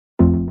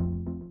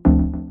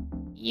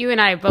you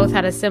and I both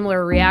had a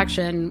similar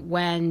reaction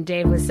when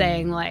Dave was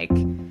saying, like,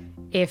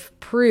 if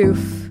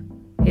Proof,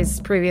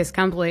 his previous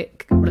company,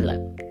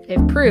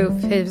 if Proof,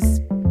 his,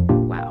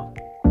 wow.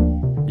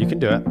 You can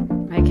do it.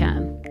 I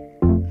can.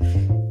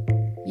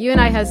 You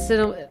and I had,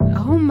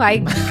 oh my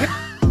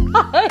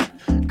God.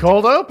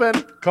 Cold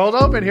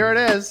open, here it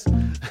is.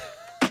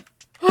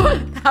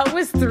 That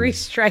was 3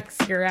 strikes,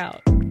 you're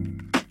out.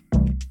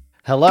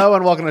 Hello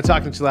and welcome to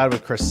Talking Too Loud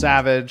with Chris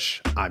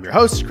Savage. I'm your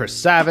host, Chris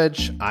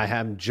Savage. I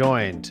am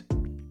joined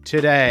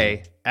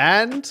today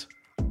and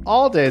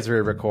all days we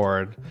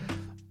record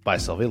by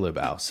Sylvie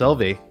Lubau.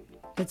 Sylvie,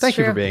 thank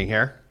you for being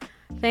here.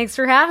 Thanks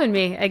for having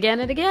me again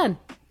and again.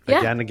 Yeah.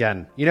 Again and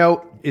again. You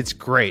know, it's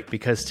great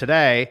because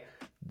today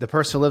the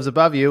person who lives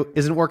above you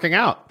isn't working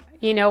out.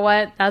 You know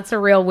what? That's a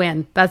real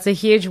win. That's a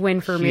huge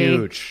win for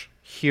me.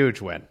 Huge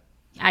win.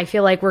 I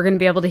feel like we're going to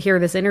be able to hear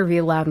this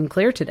interview loud and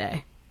clear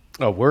today.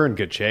 Oh, we're in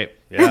good shape.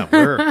 Yeah,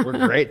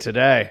 we're great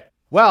today.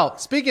 Well,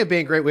 speaking of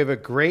being great, we have a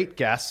great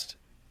guest.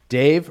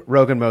 Dave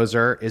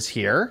Rogenmoser is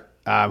here,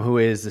 who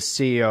is the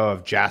CEO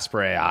of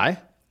Jasper AI.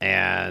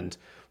 And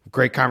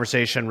great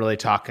conversation, really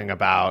talking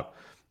about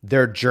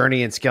their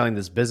journey in scaling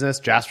this business.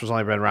 Jasper's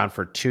only been around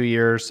for 2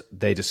 years.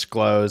 They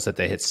disclosed that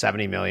they hit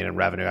 70 million in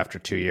revenue after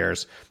 2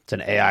 years. It's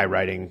an AI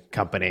writing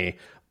company,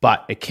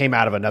 but it came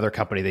out of another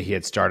company that he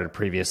had started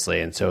previously.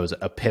 And so it was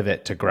a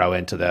pivot to grow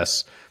into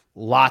this.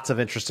 Lots of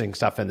interesting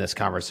stuff in this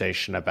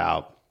conversation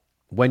about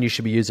when you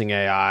should be using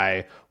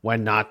AI,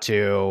 when not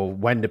to,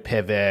 when to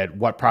pivot,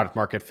 what product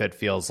market fit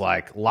feels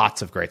like.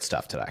 Lots of great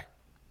stuff today.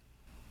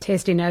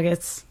 Tasty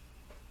nuggets.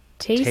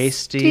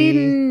 Tasty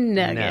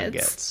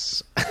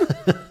nuggets.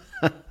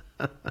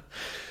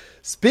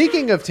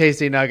 Speaking of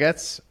tasty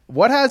nuggets,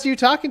 what has you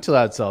talking too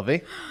loud,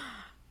 Sylvie?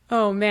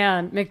 Oh,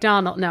 man.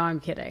 McDonald's. No, I'm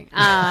kidding.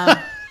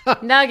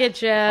 Nugget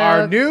joke.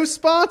 Our new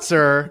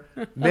sponsor,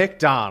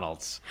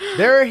 McDonald's.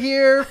 They're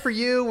here for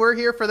you. We're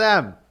here for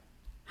them.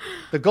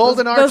 The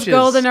Golden Arches. Those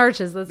Golden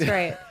Arches. That's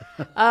right.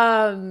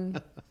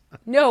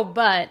 No,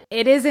 but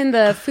it is in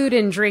the food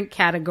and drink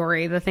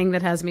category, the thing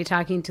that has me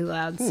talking too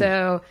loud.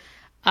 So,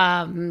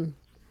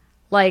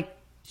 like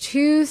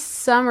 2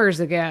 summers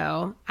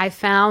ago, I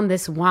found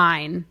this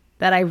wine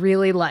that I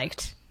really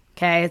liked.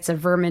 Okay. It's a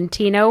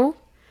Vermentino.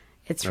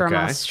 It's from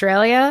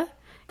Australia.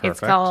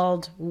 Perfect. It's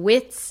called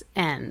Wits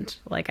End.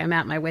 Like I'm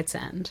at my wits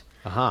end.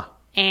 Uh-huh.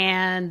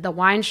 And the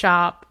wine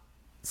shop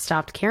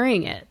stopped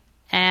carrying it.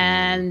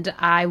 And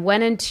I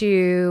went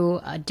into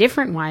a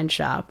different wine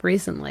shop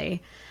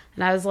recently.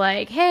 And I was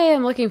like, hey,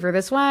 I'm looking for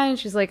this wine.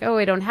 She's like, oh,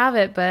 I don't have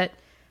it, but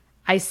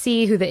I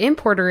see who the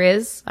importer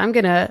is. I'm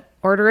going to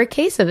order a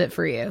case of it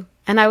for you.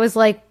 And I was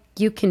like,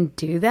 you can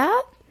do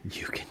that?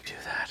 You can do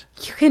that.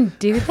 You can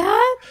do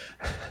that?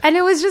 And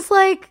it was just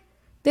like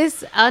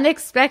this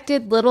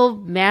unexpected little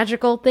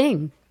magical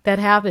thing that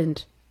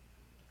happened.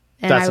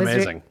 And that's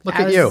amazing. Look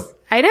at you.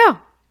 I know.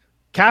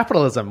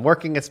 Capitalism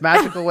working its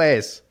magical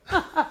ways.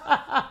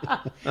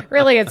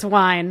 Really, it's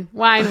wine.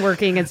 Wine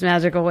working its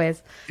magical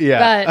ways.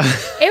 Yeah. But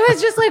it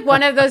was just like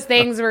one of those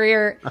things where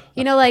you're,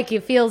 you know, like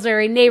it feels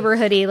very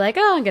neighborhoody, like,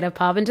 oh, I'm going to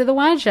pop into the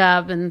wine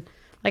shop. And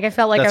like I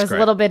felt like I was a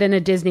little bit in a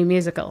Disney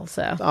musical.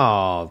 So.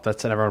 Oh,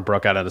 that's when everyone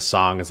broke out into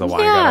song as the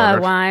wine got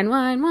ordered. Wine.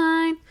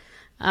 Here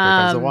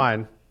comes the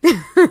wine.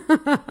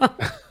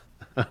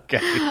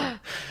 Okay.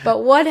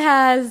 But what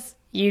has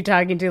you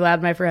talking too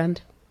loud, my friend?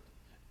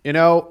 You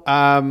know,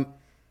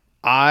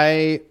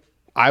 I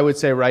would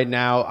say right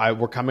now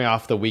we're coming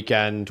off the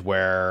weekend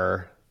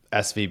where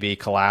SVB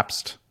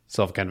collapsed,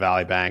 Silicon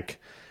Valley Bank,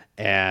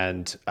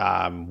 and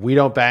we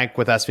don't bank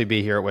with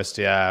SVB here at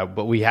Wistia,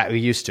 but we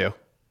used to,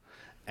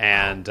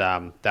 and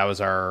that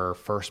was our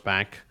first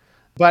bank.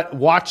 But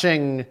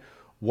watching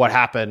what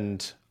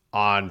happened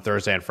on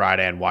Thursday and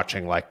Friday, and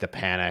watching like the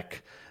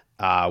panic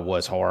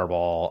was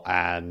horrible,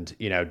 and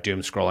you know,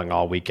 doom scrolling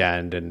all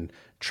weekend, and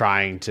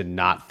trying to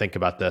not think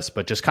about this,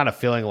 but just kind of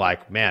feeling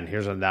like, man,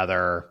 here's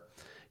another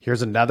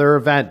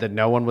event that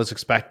no one was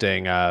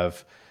expecting.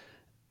 Of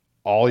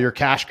all your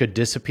cash could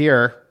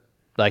disappear.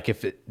 Like,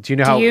 do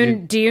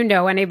you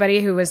know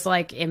anybody who was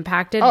like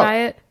impacted by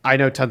it? I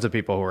know tons of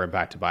people who were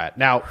impacted by it.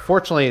 Now,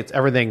 fortunately,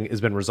 everything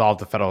has been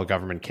resolved. The federal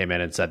government came in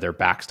and said they're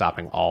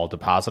backstopping all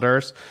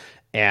depositors,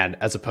 and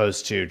as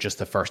opposed to just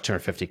the first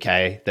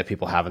 $250K that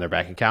people have in their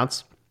bank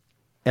accounts.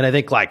 And I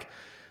think like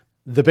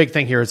the big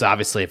thing here is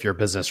obviously if you're a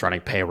business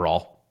running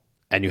payroll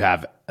and you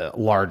have a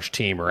large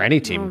team or any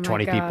team,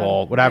 20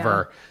 people,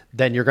 whatever,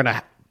 then you're going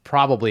to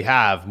probably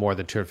have more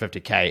than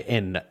 250K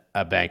in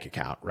a bank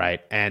account,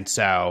 right? And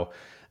so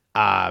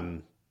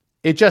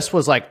it just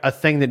was like a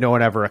thing that no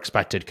one ever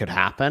expected could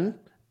happen,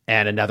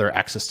 and another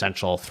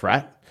existential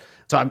threat.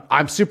 So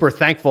I'm super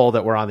thankful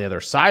that we're on the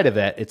other side of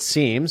it. It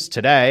seems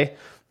today,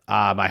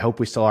 I hope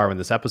we still are when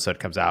this episode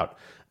comes out,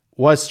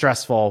 was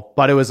stressful,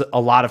 but it was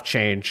a lot of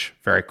change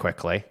very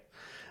quickly.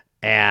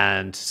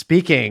 And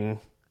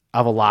speaking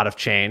of a lot of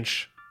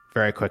change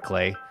very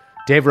quickly,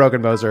 Dave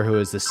Rogenmoser, who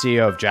is the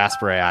CEO of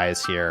Jasper AI,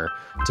 is here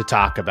to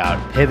talk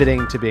about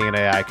pivoting to being an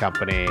AI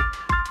company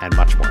and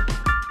much more.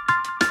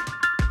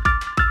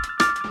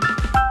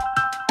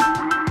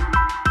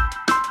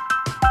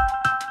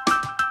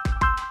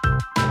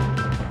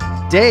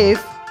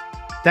 Dave,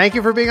 thank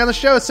you for being on the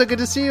show. It's so good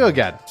to see you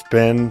again. It's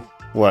been,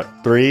 what,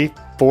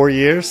 3-4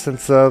 years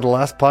since the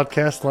last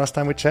podcast, the last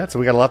time we chat, so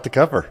we got a lot to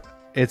cover.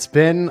 It's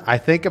been, I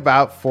think,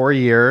 about 4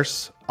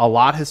 years. A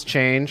lot has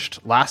changed.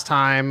 Last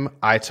time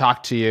I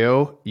talked to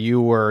you, you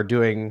were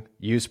doing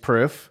use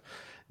proof.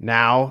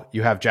 Now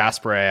you have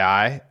Jasper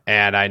AI,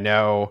 and I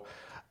know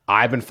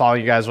I've been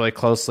following you guys really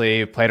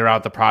closely, played around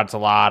with the product a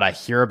lot. I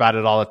hear about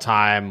it all the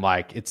time.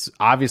 Like, it's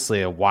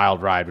obviously a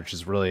wild ride, which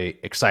is really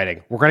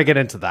exciting. We're going to get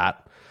into that.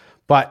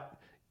 But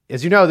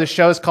as you know, this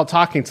show is called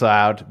Talking Too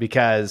Loud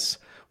because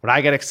when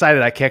I get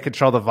excited, I can't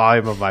control the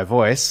volume of my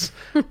voice,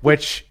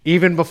 which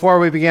even before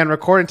we began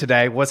recording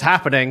today was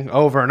happening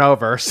over and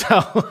over.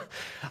 So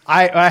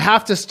I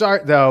have to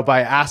start, though,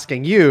 by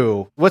asking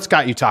you, what's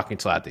got you talking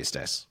too loud these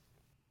days?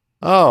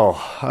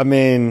 Oh, I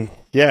mean,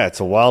 yeah, it's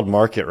a wild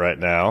market right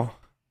now.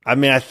 I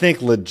mean, I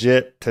think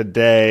legit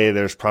today,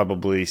 there's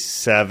probably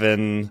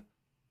 7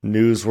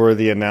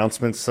 newsworthy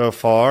announcements so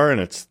far,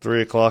 and it's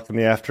 3 o'clock in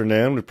the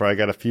afternoon. We probably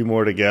got a few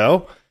more to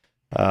go.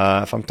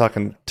 If I'm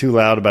talking too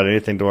loud about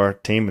anything to our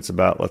team, it's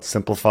about let's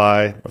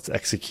simplify, let's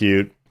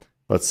execute,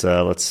 let's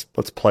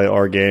play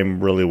our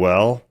game really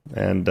well,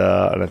 and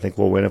I think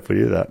we'll win if we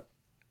do that.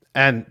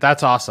 And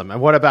that's awesome.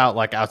 And what about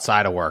like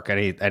outside of work?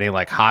 Any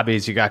like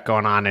hobbies you got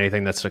going on?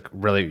 Anything that's like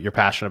really you're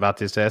passionate about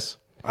these days?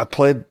 I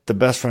played the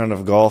best round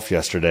of golf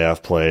yesterday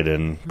I've played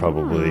in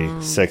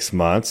probably 6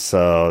 months,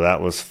 so that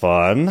was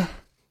fun.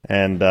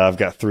 And I've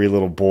got 3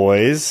 little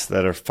boys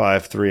that are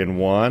 5, 3, and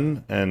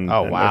 1, and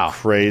oh wow, they're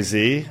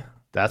crazy.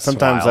 That's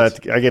sometimes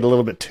wild. I get a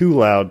little bit too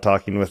loud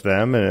talking with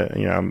them, and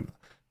you know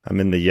I'm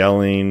in the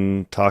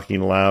yelling,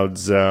 talking loud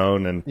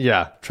zone, and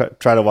yeah,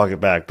 try to walk it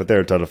back. But they're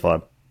a ton of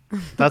fun.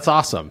 That's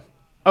awesome.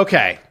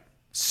 Okay,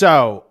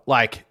 so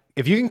like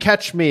if you can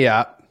catch me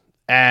up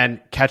and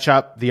catch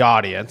up the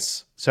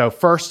audience. So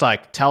first,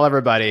 like tell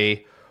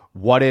everybody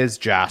what is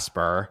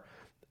Jasper,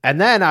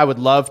 and then I would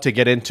love to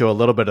get into a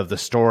little bit of the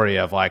story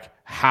of like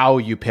how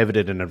you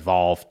pivoted and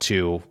evolved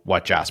to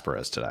what Jasper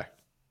is today.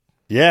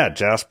 Yeah,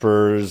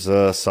 Jasper's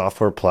a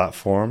software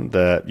platform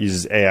that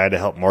uses AI to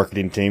help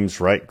marketing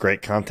teams write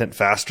great content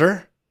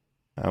faster.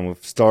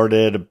 We've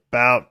started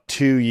about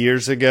 2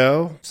 years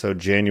ago. So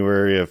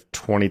January of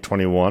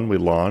 2021, we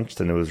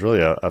launched, and it was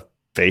really a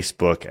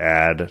Facebook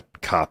ad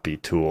copy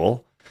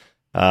tool.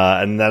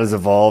 And that has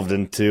evolved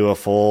into a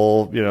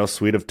full,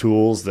 suite of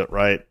tools that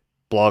write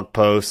blog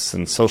posts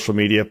and social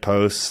media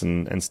posts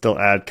and still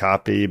add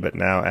copy, but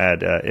now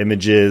add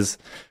images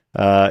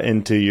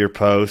into your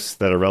posts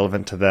that are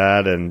relevant to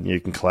that, and you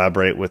can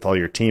collaborate with all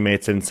your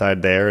teammates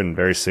inside there, and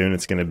very soon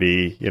it's going to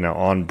be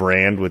on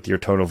brand with your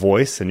tone of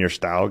voice and your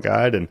style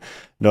guide and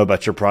know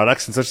about your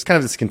products. And so it's kind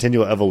of this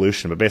continual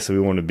evolution, but basically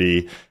we want to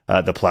be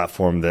the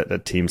platform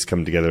that teams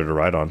come together to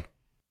write on.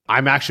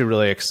 I'm actually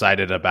really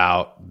excited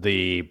about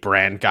the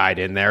brand guide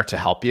in there to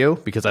help you,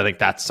 because I think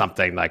that's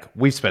something like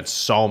we've spent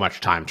so much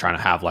time trying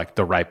to have like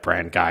the right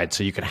brand guide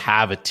so you can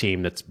have a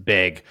team that's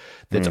big,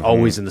 that's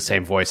always in the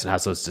same voice and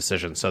has those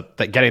decisions. So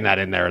that getting that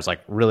in there is like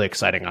really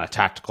exciting on a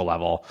tactical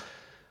level.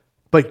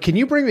 But can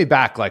you bring me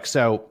back? Like,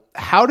 so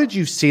how did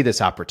you see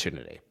this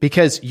opportunity?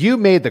 Because you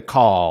made the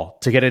call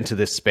to get into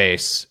this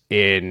space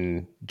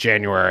in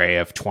January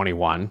of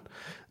 21,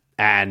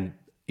 and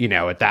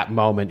at that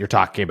moment, you're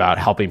talking about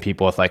helping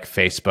people with like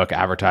Facebook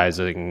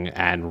advertising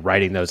and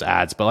writing those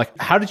ads. But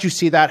like, how did you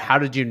see that? How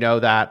did you know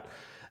that?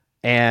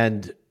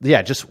 And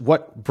yeah, just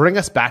bring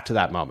us back to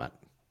that moment.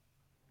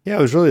 Yeah,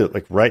 it was really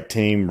like right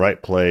team,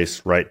 right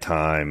place, right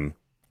time.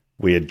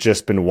 We had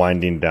just been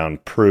winding down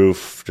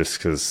Proof just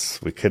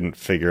because we couldn't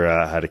figure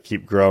out how to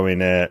keep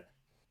growing it.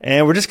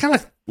 And we're just kind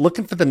of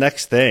looking for the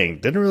next thing.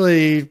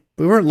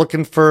 We weren't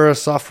looking for a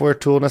software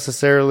tool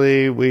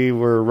necessarily. We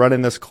were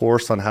running this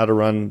course on how to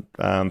run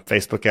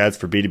Facebook ads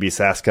for B2B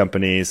SaaS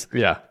companies.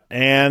 Yeah.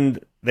 And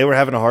they were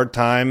having a hard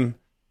time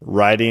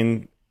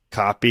writing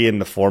copy in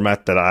the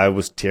format that I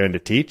was trying to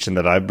teach and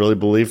that I really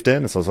believed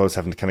in. And so I was always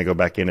having to kind of go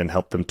back in and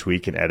help them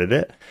tweak and edit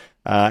it.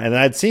 And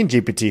I'd seen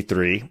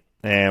GPT-3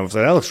 and was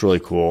like, that looks really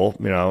cool.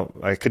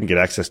 I couldn't get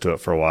access to it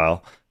for a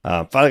while.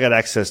 Finally got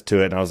access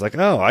to it, and I was like,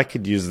 oh, I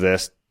could use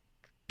this,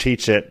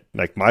 teach it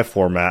like my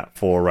format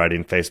for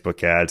writing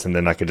Facebook ads, and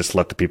then I could just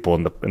let the people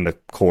in the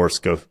course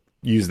go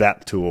use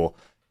that tool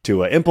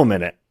to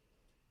implement it.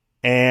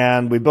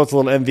 And we built a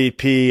little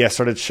MVP. I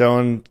started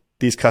showing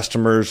these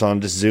customers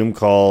on just Zoom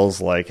calls,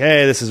 like,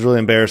 hey, this is really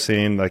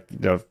embarrassing. Like,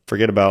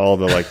 forget about all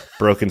the like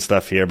broken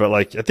stuff here. But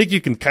like, I think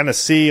you can kind of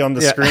see on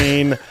the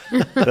screen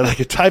that I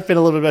could type in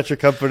a little bit about your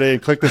company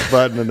and click this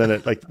button, and then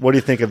it like, what do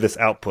you think of this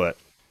output?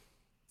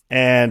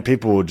 And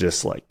people would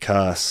just like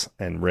cuss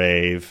and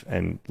rave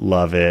and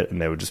love it.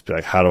 And they would just be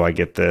like, how do I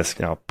get this?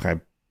 Can I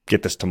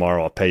get this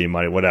tomorrow? I'll pay you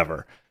money,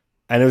 whatever.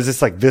 And it was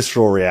this like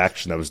visceral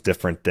reaction that was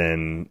different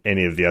than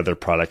any of the other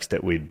products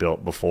that we'd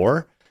built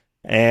before.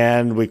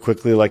 And we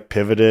quickly like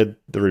pivoted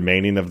the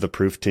remaining of the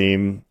Proof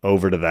team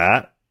over to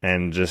that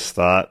and just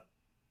thought,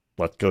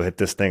 let's go hit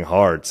this thing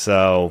hard.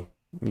 So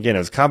again, it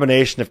was a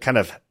combination of kind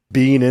of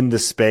being in the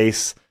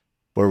space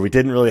where we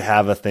didn't really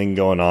have a thing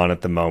going on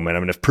at the moment. I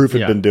mean, if Proof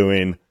had been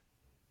doing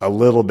a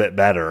little bit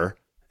better,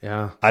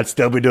 I'd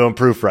still be doing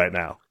proof right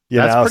now.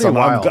 That's pretty so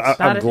wild.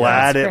 I'm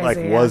glad it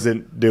crazy,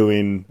 wasn't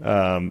doing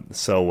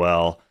so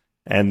well.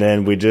 And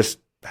then we just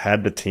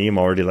had the team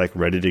already like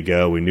ready to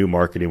go. We knew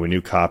marketing, we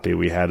knew copy.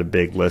 We had a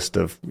big list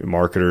of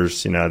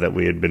marketers, that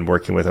we had been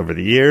working with over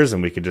the years,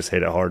 and we could just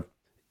hit it hard.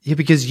 Yeah,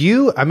 because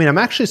I'm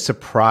actually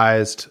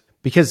surprised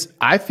because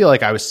I feel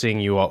like I was seeing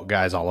you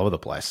guys all over the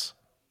place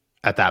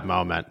at that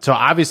moment. So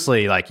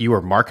obviously, like, you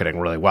were marketing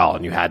really well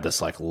and you had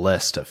this like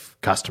list of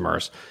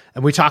customers.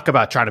 And we talk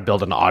about trying to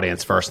build an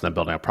audience first and then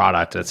building a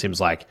product. And it seems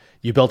like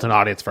you built an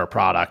audience for a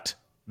product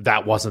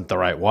that wasn't the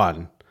right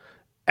one.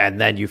 And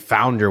then you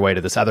found your way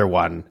to this other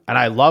one. And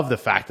I love the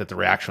fact that the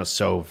reaction was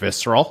so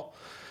visceral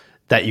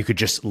that you could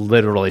just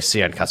literally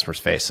see on customers'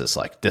 faces,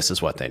 like, this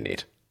is what they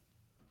need.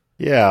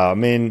 Yeah. I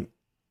mean,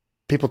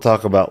 people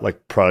talk about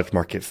like product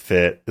market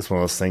fit. It's one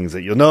of those things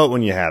that you'll know it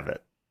when you have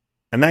it.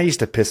 And that used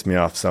to piss me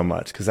off so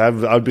much because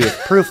I'd be with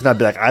proof and I'd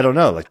be like, I don't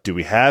know. Like, do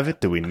we have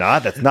it? Do we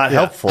not? That's not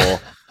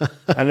helpful.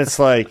 And it's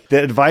like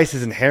the advice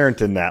is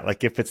inherent in that.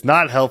 Like, if it's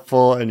not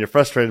helpful and you're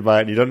frustrated by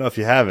it and you don't know if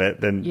you have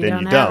it, then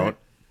you don't.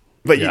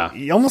 But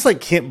you almost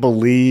like can't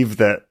believe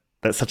that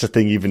such a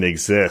thing even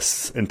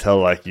exists until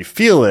like you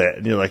feel it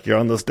and you're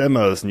on those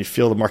demos and you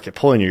feel the market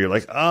pulling you. You're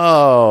like,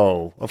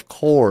 oh, of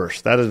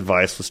course, that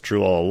advice was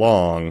true all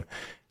along.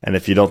 And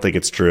if you don't think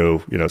it's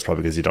true, it's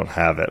probably because you don't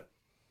have it.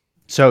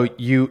 So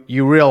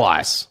you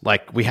realize,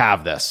 like, we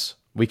have this,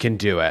 we can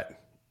do it.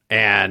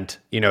 And,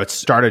 it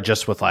started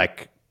just with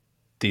like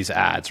these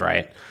ads,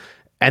 right?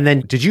 And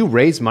then did you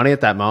raise money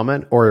at that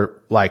moment,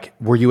 or like,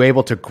 were you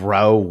able to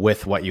grow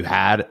with what you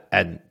had?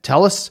 And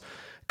tell us,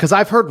 because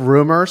I've heard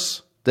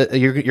rumors that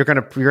you're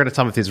gonna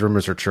tell me if these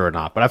rumors are true or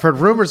not. But I've heard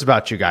rumors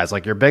about you guys.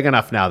 Like, you're big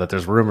enough now that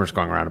there's rumors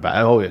going around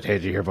about. Oh, hey,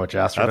 did you hear about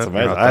Jasper? That's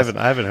amazing.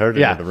 I haven't heard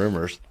any of the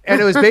rumors.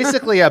 And it was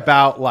basically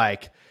about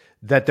like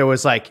that there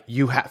was like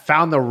you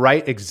found the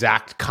right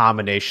exact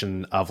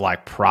combination of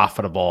like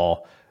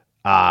profitable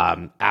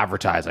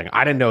advertising.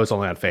 I didn't know it was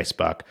only on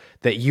Facebook,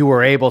 that you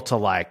were able to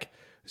like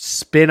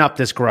spin up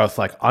this growth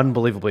like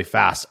unbelievably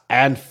fast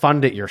and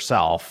fund it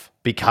yourself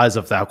because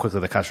of how quickly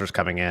the customers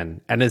coming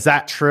in. And is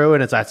that true?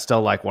 And is that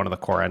still like one of the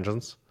core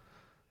engines?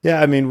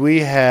 Yeah, I mean, we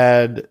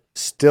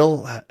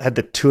still had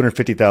the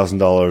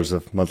 $250,000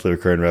 of monthly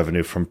recurring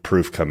revenue from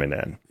proof coming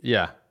in.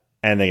 Yeah.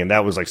 And again,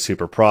 that was like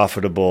super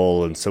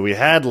profitable. And so we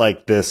had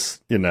like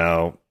this,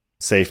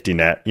 safety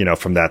net,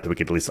 from that we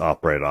could at least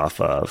operate off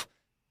of.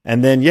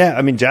 And then, yeah,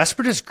 I mean,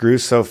 Jasper just grew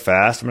so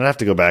fast. I'm going to have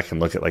to go back and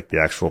look at like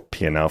the actual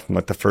P&L from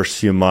like the first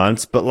few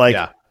months. But like,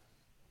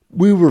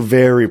 we were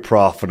very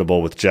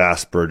profitable with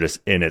Jasper just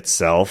in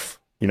itself,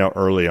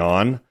 early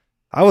on.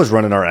 I was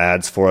running our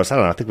ads for us. I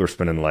don't know. I think we were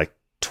spending like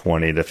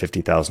 $20,000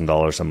 to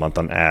 $50,000 a month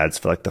on ads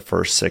for like the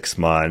first 6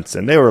 months.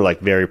 And they were like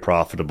very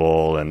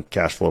profitable and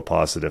cash flow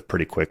positive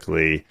pretty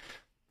quickly.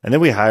 And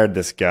then we hired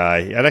this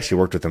guy. I'd actually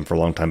worked with him for a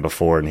long time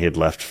before, and he had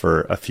left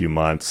for a few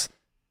months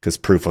because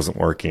proof wasn't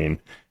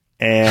working.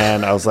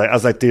 And I was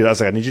like, dude,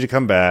 I need you to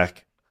come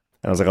back.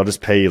 And I was like, I'll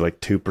just pay you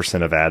like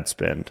 2% of ad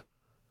spend.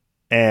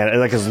 And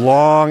like, as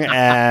long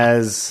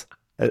as,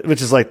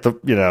 which is like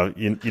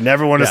you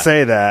never want to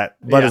say that,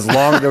 but as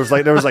long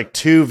there was like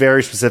two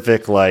very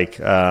specific, like,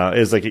 it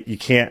was like, you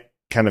can't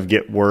kind of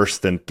get worse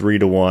than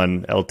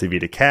 3-to-1 LTV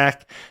to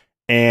CAC,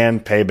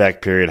 and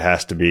payback period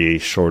has to be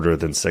shorter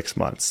than 6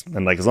 months.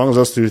 And like, as long as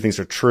those two things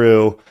are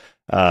true,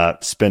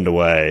 spend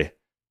away.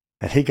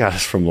 And he got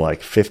us from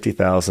like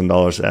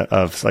 $50,000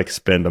 of like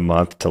spend a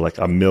month to like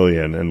 $1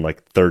 million in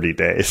like 30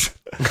 days.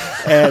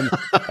 and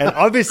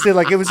obviously,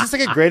 like, it was just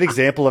like a great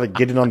example of like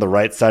getting on the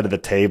right side of the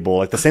table,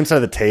 like the same side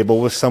of the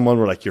table with someone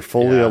where like you're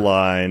fully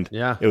aligned.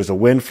 Yeah. It was a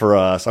win for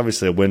us,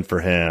 obviously a win for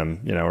him.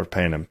 We're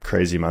paying him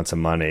crazy amounts of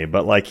money,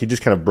 but like, he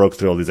just kind of broke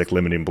through all these like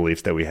limiting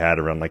beliefs that we had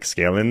around like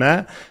scaling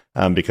that.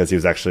 Because he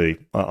was actually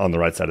on the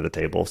right side of the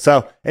table.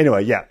 So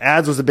anyway, yeah,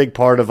 ads was a big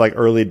part of like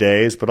early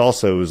days, but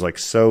also it was like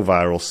so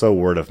viral, so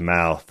word of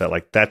mouth that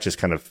like that just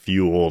kind of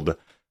fueled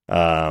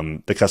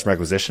the customer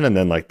acquisition, and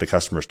then like the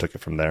customers took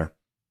it from there.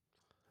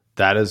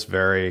 That is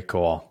very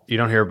cool. You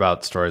don't hear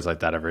about stories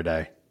like that every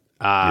day.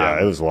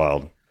 Yeah, it was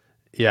wild.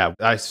 Yeah,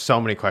 I have so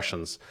many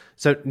questions.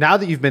 So now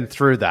that you've been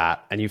through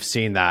that and you've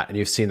seen that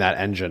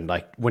engine,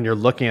 like when you're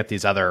looking at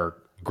these other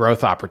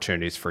growth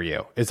opportunities for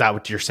you, is that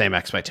what your same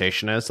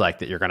expectation is, like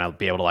that you're going to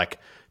be able to like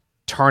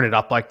turn it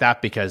up like that?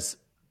 Because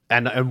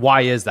and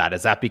why is that?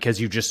 Is that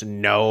because you just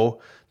know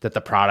that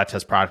the product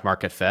has product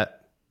market fit?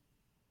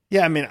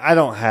 Yeah, I mean, I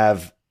don't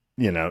have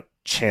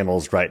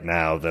channels right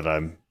now that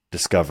I'm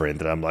discovering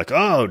that I'm like,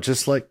 oh,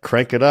 just like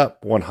crank it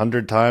up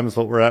 100 times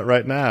what we're at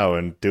right now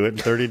and do it in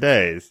 30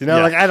 days.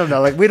 Like, I don't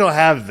know, like we don't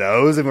have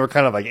those, and we're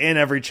kind of like in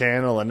every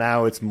channel, and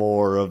now it's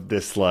more of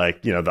this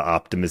like the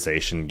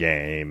optimization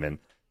game and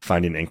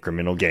finding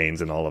incremental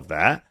gains and all of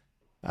that.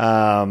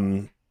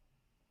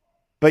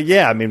 But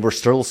yeah, I mean, we're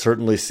still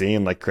certainly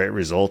seeing like great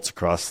results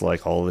across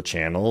like all the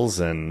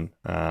channels. And,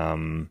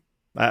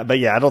 but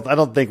yeah, I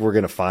don't think we're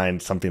going to find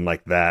something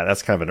like that.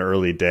 That's kind of an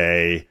early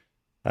day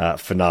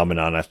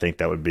phenomenon. I think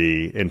that would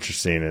be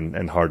interesting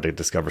and hard to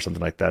discover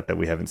something like that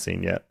we haven't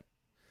seen yet.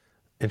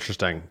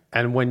 Interesting.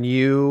 And when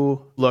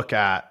you look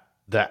at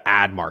the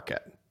ad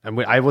market, and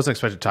I wasn't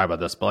expecting to talk about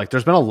this, but like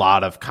there's been a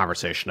lot of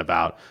conversation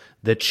about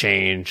the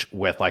change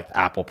with like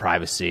Apple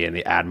privacy and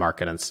the ad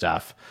market and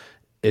stuff.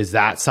 Is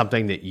that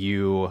something that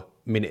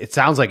I mean, it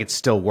sounds like it's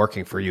still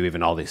working for you,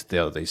 even all these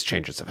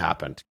changes have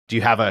happened. Do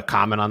you have a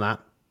comment on that?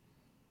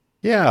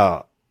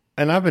 Yeah.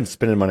 And I've been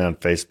spending money on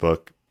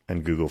Facebook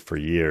and Google for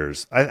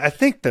years. I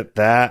think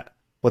that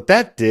what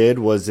that did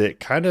was it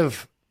kind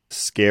of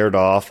scared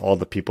off all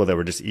the people that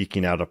were just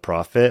eking out a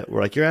profit.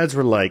 Where like your ads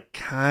were like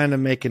kind of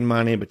making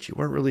money, but you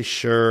weren't really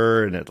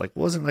sure, and it like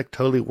wasn't like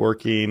totally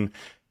working.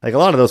 Like a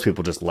lot of those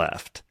people just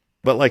left.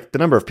 But like the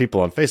number of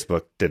people on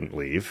Facebook didn't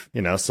leave,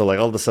 so like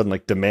all of a sudden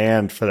like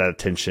demand for that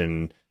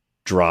attention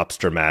drops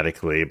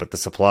dramatically, but the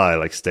supply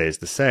like stays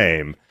the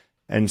same.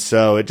 And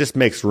so it just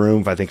makes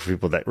room, I think, for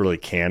people that really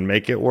can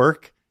make it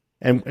work.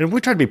 And we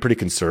try to be pretty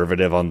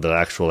conservative on the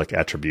actual like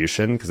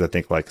attribution, because I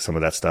think like some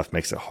of that stuff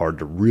makes it hard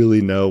to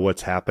really know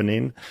what's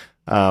happening.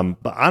 But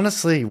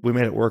honestly, we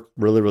made it work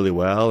really, really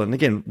well. And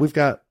again, we've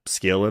got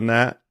skill in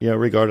that,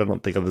 regard. I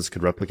don't think others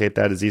could replicate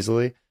that as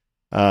easily.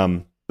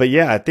 But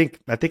yeah, I think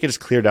it just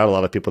cleared out a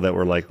lot of people that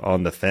were like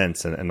on the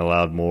fence and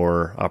allowed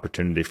more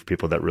opportunity for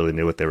people that really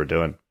knew what they were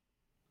doing.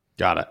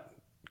 Got it.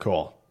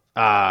 Cool.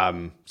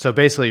 So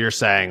basically you're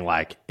saying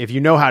like, if you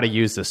know how to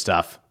use this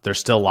stuff, there's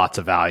still lots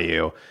of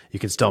value. You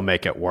can still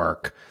make it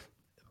work.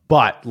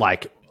 But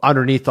like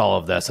underneath all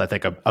of this, I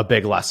think a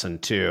big lesson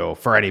too,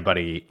 for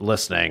anybody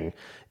listening,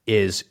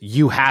 is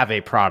you have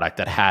a product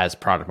that has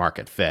product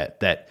market fit,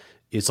 that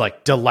is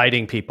like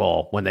delighting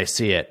people when they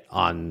see it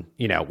on,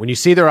 when you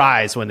see their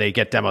eyes, when they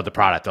get demoed the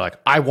product, they're like,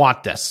 I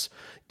want this.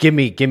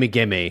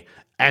 Gimme.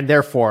 And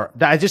therefore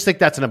I just think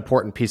that's an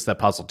important piece of the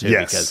puzzle too,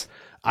 Yes. Because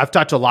I've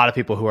talked to a lot of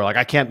people who are like,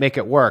 I can't make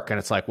it work. And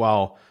it's like,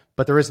 well,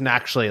 but there isn't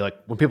actually like,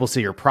 when people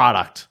see your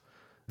product,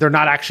 they're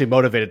not actually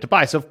motivated to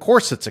buy. So of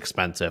course it's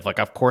expensive. Like,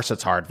 of course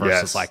it's hard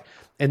versus like,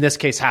 in this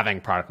case, having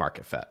product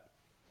market fit.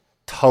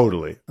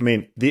 Totally. I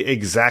mean, the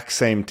exact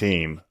same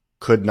team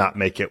could not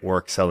make it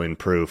work selling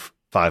Proof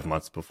 5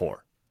 months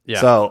before. Yeah.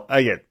 So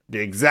again, the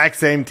exact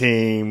same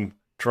team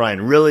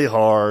trying really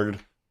hard,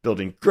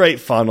 building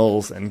great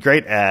funnels and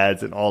great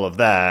ads and all of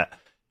that,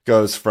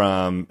 goes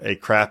from a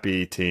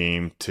crappy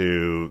team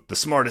to the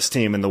smartest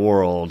team in the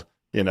world,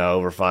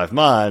 over 5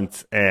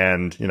 months.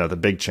 And, the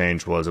big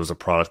change was it was a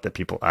product that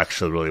people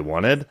actually really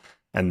wanted.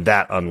 And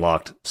that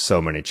unlocked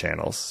so many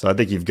channels. So I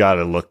think you've got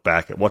to look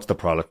back at what's the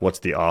product, what's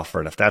the offer.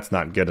 And if that's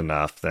not good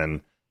enough,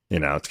 then,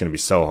 it's going to be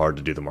so hard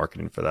to do the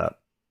marketing for that.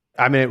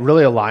 I mean, it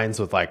really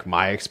aligns with like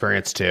my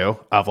experience too,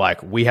 of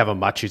like, we have a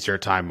much easier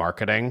time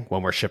marketing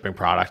when we're shipping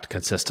product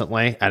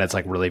consistently, and it's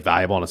like really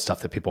valuable and it's stuff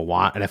that people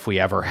want. And if we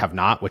ever have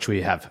not, which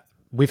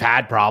we've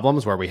had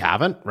problems where we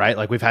haven't, right?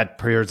 Like we've had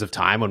periods of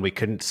time when we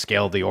couldn't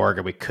scale the org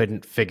and we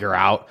couldn't figure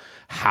out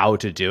how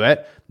to do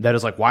it. That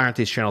is like, why aren't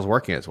these channels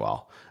working as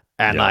well?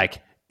 And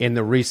like in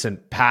the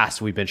recent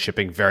past, we've been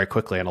shipping very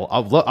quickly, and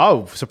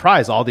oh,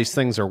 surprise, all these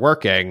things are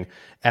working.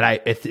 And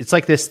it's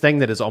like this thing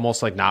that is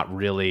almost like not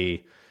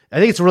really, I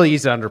think it's really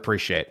easy to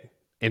underappreciate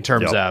in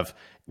terms of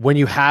when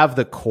you have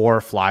the core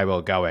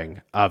flywheel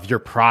going of your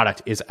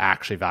product is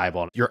actually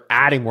valuable, you're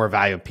adding more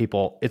value to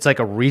people. It's like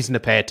a reason to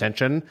pay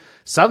attention.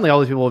 Suddenly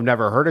all these people have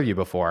never heard of you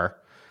before,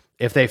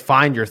 if they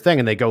find your thing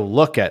and they go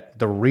look at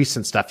the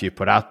recent stuff you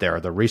put out there, or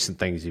the recent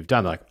things you've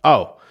done, they're like,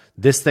 oh,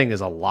 this thing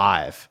is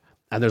alive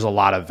and there's a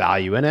lot of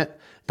value in it.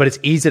 But it's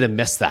easy to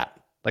miss that.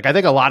 Like I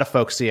think a lot of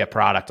folks see a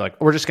product like,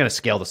 we're just going to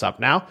scale this up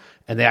now,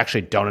 and they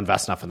actually don't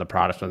invest enough in the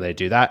product when they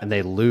do that, and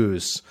they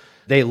lose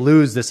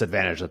this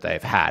advantage that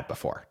they've had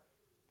before.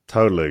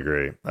 Totally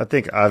agree. I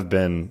think I've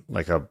been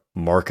like a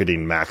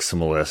marketing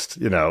maximalist,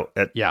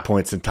 at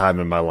points in time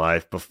in my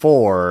life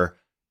before,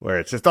 where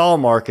it's just all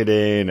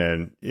marketing.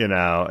 And,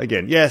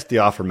 again, yes, the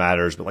offer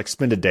matters, but like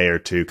spend a day or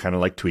two kind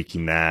of like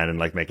tweaking that and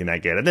like making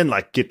that good. And then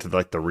like get to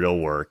like the real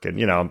work. And,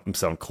 I'm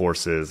selling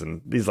courses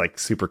and these like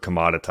super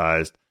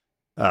commoditized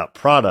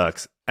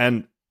products.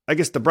 And I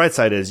guess the bright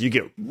side is you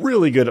get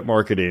really good at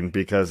marketing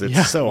because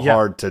it's so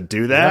hard to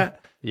do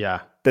that.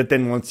 Yeah. That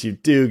then once you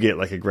do get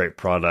like a great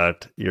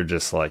product, you're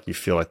just like, you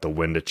feel like the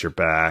wind at your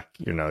back,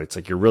 it's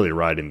like you're really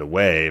riding the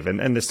wave,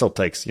 and it still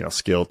takes,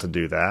 skill to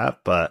do that.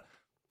 But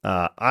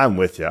I'm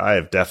with you. I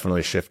have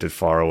definitely shifted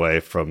far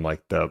away from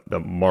like the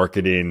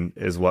marketing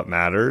is what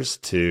matters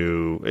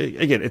to,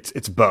 again,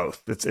 it's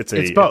both. It's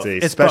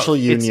a special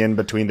union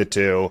between the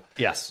two.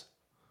 Yes.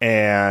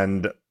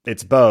 And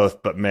it's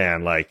both, but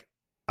man, like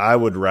I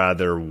would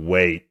rather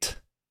wait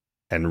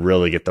and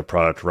really get the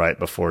product right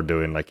before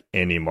doing like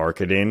any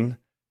marketing,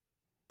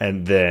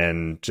 and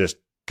then just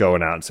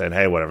going out and saying,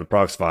 hey, whatever, the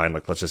product's fine.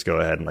 Like, let's just go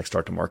ahead and like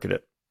start to market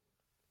it.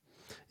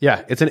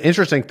 Yeah. It's an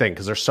interesting thing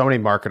because there's so many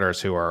marketers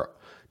who are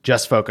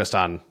just focused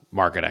on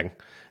marketing.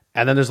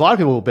 And then there's a lot of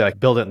people who will be like,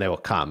 build it and they will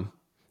come.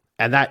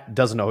 And that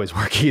doesn't always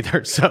work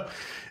either. So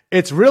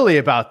it's really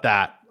about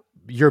that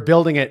you're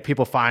building it,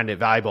 people find it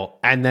valuable,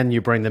 and then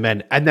you bring them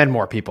in, and then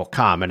more people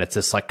come, and it's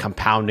this like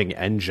compounding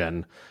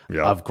engine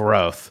of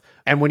growth.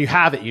 And when you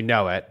have it, you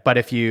know it. But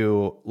if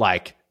you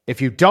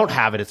don't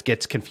have it, it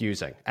gets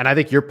confusing. And I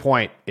think your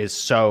point is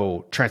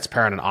so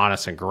transparent and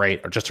honest and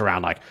great, or just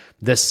around like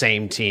this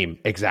same team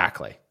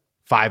exactly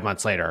 5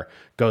 months later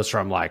goes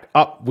from like,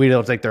 oh, we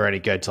don't think they're any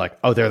good to like,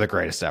 oh, they're the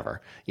greatest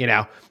ever, you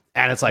know?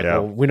 And it's like,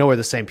 well, we know we're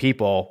the same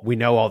people. We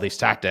know all these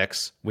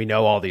tactics. We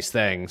know all these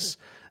things.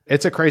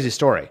 It's a crazy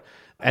story.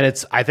 And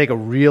it's, I think,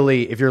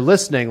 if you're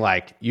listening,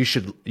 like you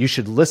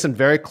should listen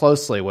very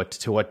closely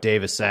to what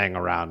Dave is saying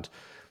around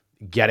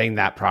getting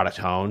that product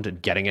honed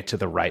and getting it to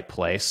the right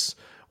place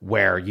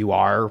where you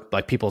are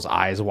like people's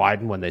eyes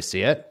widen when they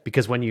see it.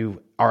 Because when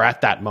you are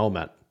at that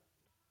moment,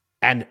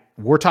 and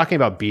we're talking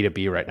about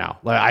B2B right now,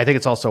 like, I think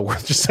it's also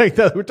worth just saying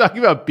that we're talking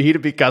about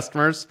B2B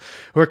customers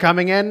who are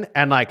coming in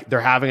and like they're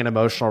having an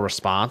emotional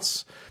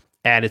response.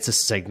 And it's a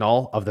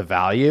signal of the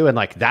value. And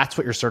like, that's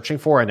what you're searching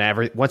for.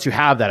 And once you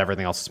have that,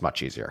 everything else is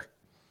much easier.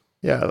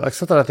 Yeah. Like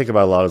something I think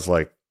about a lot is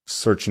like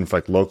searching for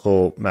like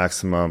local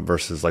maximum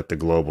versus like the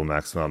global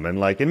maximum. And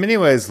like in many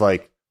ways,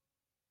 like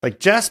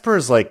Jasper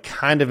is like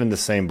kind of in the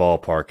same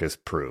ballpark as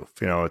Proof.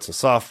 You know, it's a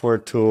software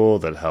tool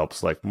that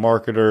helps like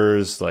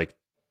marketers like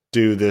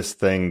do this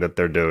thing that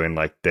they're doing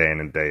like day in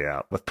and day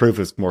out. With Proof,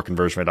 it's more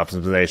conversion rate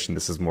optimization.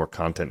 This is more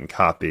content and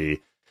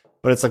copy.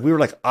 But it's like we were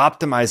like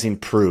optimizing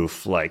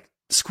Proof, like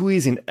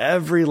squeezing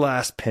every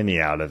last penny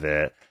out of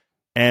it.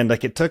 And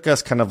like it took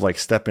us kind of like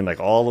stepping like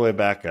all the way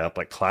back up,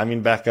 like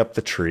climbing back up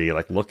the tree,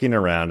 like looking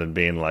around and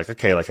being like,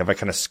 okay, like have I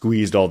kind of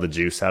squeezed all the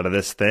juice out of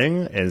this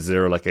thing? Is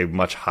there like a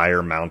much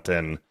higher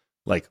mountain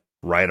like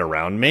right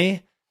around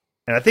me?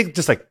 And I think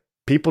just like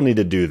people need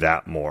to do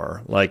that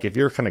more. Like if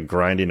you're kind of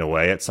grinding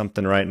away at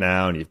something right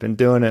now and you've been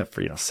doing it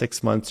for,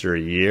 6 months or a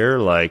year,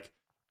 like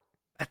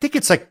I think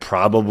it's like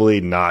probably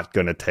not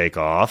going to take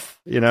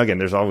off. Again,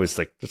 there's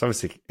obviously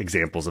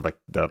examples of like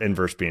the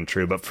inverse being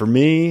true. But for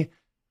me,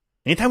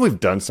 anytime we've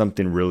done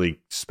something really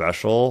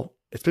special,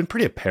 it's been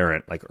pretty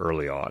apparent like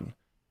early on.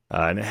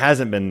 And it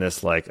hasn't been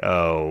this like,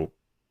 1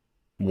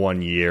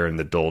 year in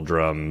the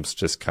doldrums,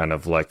 just kind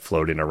of like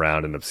floating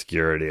around in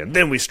obscurity. And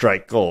then we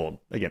strike gold.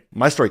 Again,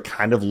 my story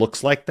kind of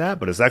looks like that,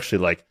 but it's actually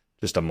like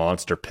just a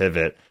monster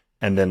pivot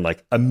and then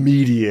like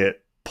immediate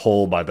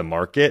pull by the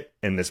market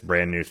in this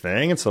brand new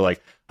thing. And so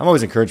like I'm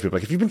always encouraging people,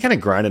 like if you've been kind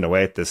of grinding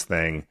away at this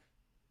thing,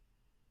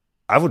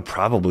 I would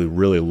probably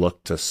really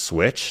look to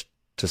switch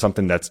to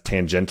something that's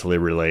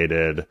tangentially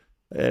related.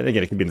 And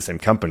again, it can be in the same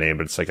company,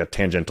 but it's like a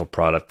tangential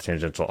product,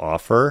 tangential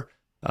offer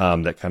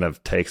that kind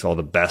of takes all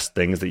the best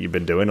things that you've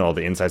been doing, all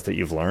the insights that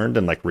you've learned,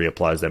 and like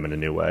reapplies them in a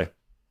new way.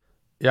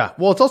 Yeah.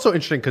 Well, it's also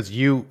interesting because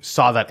you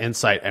saw that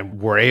insight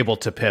and were able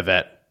to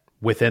pivot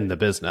within the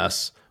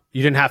business.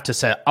 You didn't have to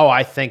say, oh,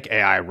 I think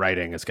AI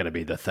writing is going to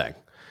be the thing,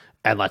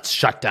 and let's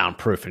shut down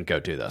Proof and go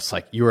do this.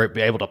 Like you were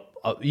able to,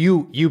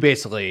 you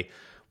basically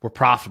were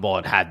profitable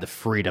and had the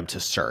freedom to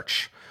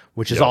search,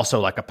 which is also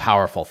like a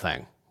powerful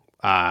thing.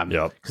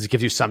 Because it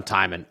gives you some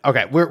time. And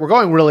okay, we're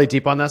going really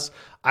deep on this.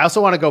 I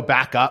also want to go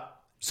back up.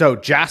 So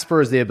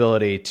Jasper is the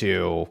ability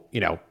to,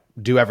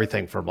 do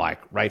everything from like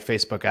write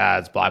Facebook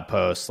ads, blog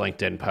posts,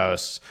 LinkedIn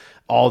posts,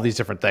 all these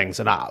different things.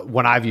 And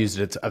when I've used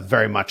it, it's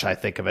very much, I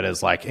think of it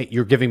as like, hey,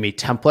 you're giving me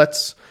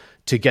templates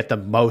to get the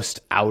most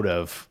out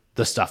of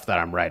the stuff that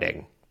I'm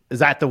writing. Is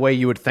that the way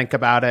you would think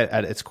about it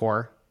at its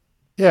core?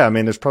 Yeah. I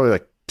mean, there's probably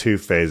like two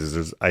phases.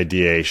 There's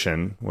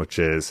ideation, which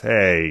is,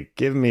 hey,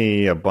 give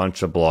me a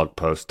bunch of blog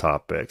post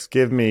topics.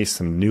 Give me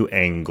some new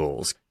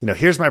angles.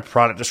 Here's my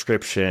product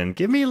description.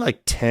 Give me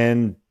like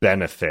 10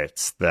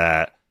 benefits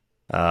that,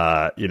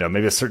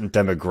 maybe a certain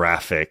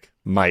demographic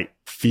might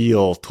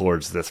feel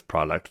towards this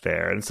product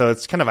there. And so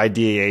it's kind of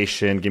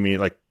ideation. Give me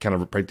like kind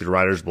of break through the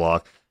writer's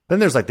block. Then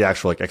there's like the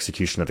actual like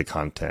execution of the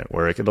content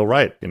where it'll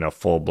write,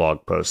 full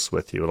blog posts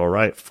with you. It'll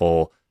write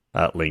full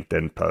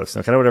LinkedIn posts.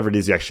 Now, kind of whatever it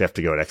is you actually have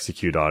to go and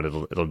execute on,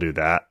 it'll do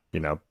that,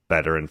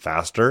 better and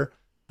faster.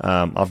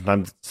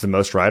 Oftentimes it's the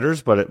most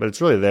writers, but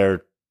it's really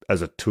there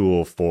as a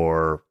tool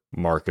for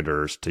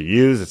marketers to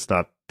use. It's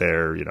not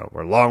there,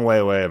 we're a long way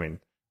away. I mean,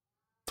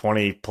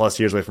 20 plus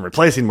years away from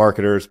replacing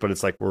marketers, but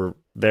it's like we're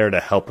there to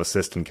help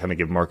assist and kind of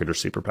give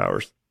marketers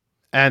superpowers.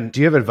 And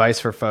do you have advice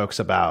for folks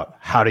about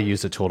how to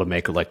use a tool to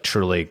make like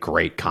truly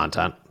great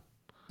content?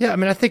 Yeah, I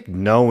mean, I think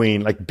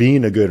knowing, like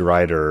being a good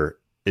writer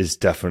is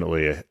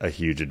definitely a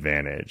huge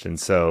advantage. And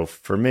so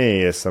for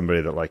me, as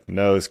somebody that like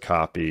knows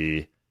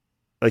copy,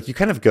 like you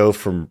kind of go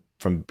from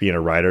being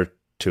a writer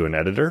to an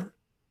editor.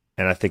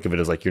 And I think of it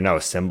as like you're now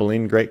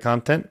assembling great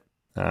content.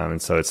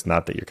 And so it's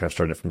not that you're kind of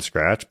starting it from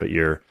scratch, but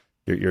you're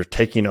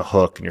taking a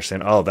hook and you're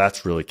saying, oh,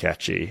 that's really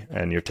catchy.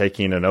 And you're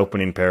taking an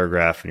opening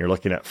paragraph and you're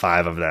looking at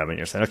 5 of them and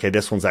you're saying, okay,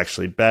 this one's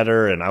actually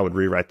better. And I would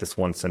rewrite this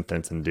one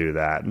sentence and do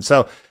that. And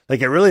so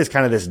like, it really is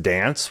kind of this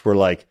dance where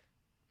like,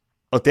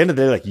 at the end of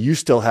the day, like you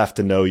still have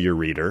to know your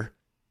reader.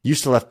 You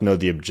still have to know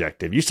the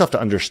objective. You still have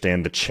to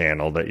understand the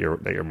channel that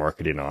you're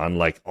marketing on.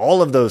 Like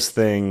all of those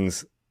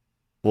things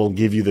will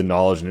give you the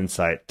knowledge and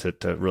insight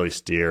to really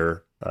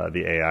steer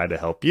the AI to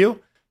help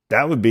you.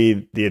 that would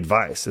be the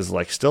advice, is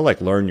like still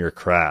like learn your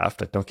craft.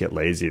 Like don't get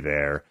lazy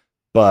there,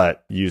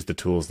 but use the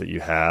tools that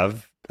you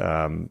have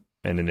in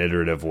an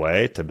iterative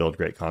way to build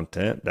great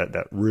content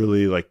that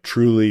really like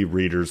truly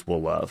readers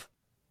will love.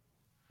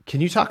 Can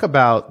you talk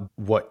about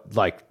what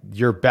like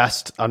your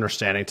best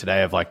understanding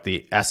today of like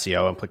the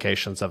SEO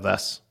implications of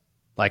this,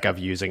 like of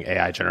using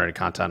AI generated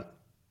content?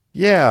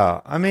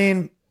 Yeah, I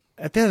mean,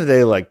 at the end of the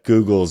day, like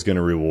Google is going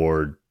to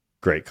reward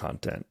great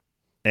content.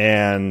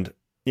 And,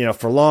 you know,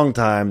 for a long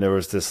time, there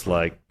was this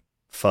like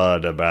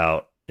FUD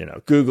about, you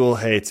know, Google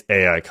hates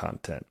AI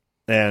content.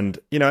 And,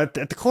 you know, at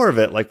the core of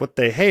it, like what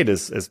they hate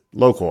is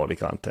low quality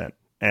content.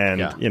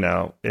 And, you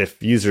know,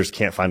 if users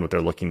can't find what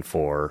they're looking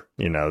for,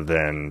 you know,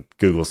 then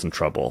Google's in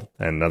trouble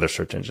and another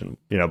search engine,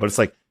 you know, but it's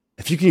like,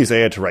 if you can use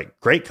AI to write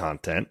great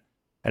content,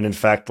 and in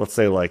fact, let's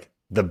say like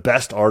the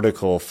best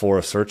article for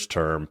a search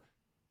term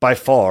by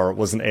far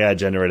was an AI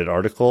generated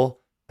article,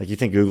 like you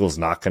think Google's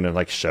not going to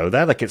like show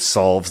that? Like it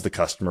solves the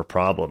customer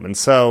problem. And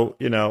so,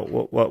 you know,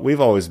 what we've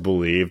always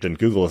believed, and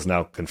Google has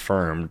now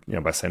confirmed, you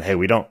know, by saying, hey,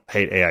 we don't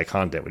hate AI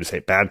content, we just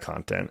hate bad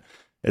content,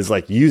 is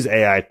like use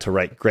AI to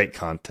write great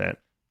content,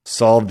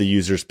 solve the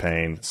user's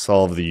pain,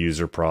 solve the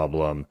user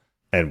problem,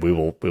 and we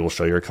will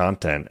show your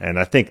content. And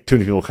I think too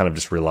many people kind of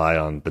just rely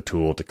on the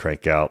tool to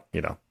crank out, you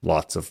know,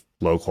 lots of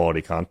low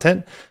quality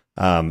content.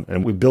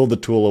 And we build the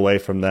tool away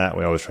from that.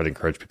 We always try to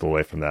encourage people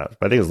away from that.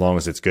 But I think as long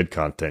as it's good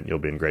content, you'll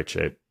be in great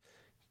shape.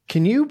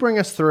 Can you bring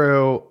us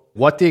through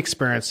what the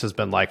experience has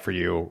been like for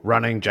you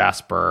running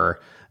Jasper,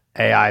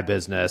 AI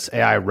business,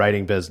 AI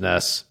writing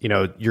business? You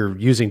know, you're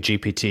using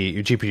GPT,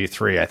 your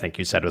GPT-3, I think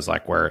you said was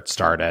like where it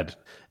started.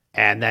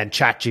 And then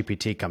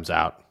ChatGPT comes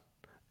out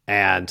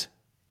and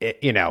it,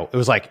 you know, it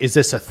was like, is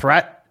this a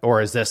threat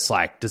or is this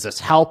like, does this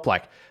help?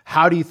 Like,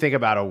 how do you think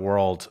about a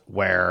world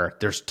where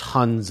there's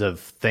tons of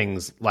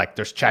things, like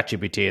there's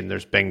ChatGPT and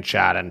there's Bing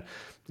Chat and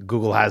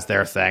Google has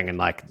their thing and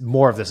like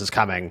more of this is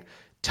coming?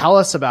 Tell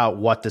us about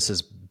what this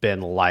has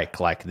been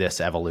like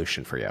this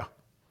evolution for you.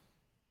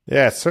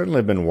 Yeah, it's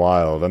certainly been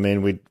wild. I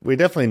mean, we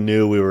definitely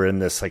knew we were in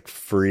this like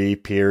free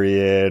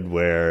period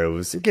where it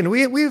was, again,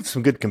 we have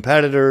some good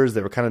competitors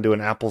that were kind of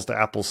doing apples to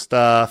apples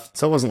stuff.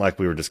 So it wasn't like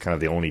we were just kind of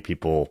the only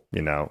people,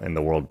 you know, in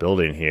the world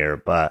building here,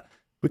 but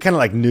we kind of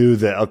like knew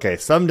that, okay,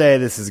 someday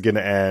this is going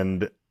to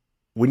end.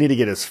 We need to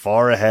get as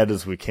far ahead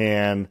as we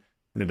can.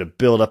 We need to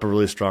build up a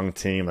really strong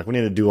team. Like we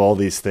need to do all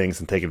these things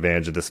and take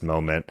advantage of this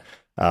moment,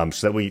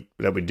 so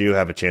that we do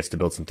have a chance to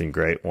build something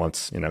great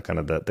once, you know, kind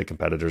of the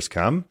competitors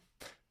come.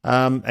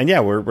 And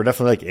yeah, we're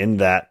definitely like in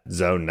that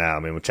zone now. I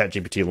mean, when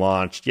ChatGPT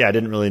launched, yeah, I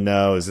didn't really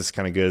know, is this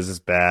kind of good? Is this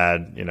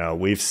bad? You know,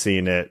 we've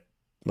seen it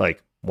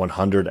like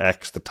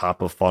 100x the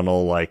top of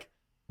funnel, like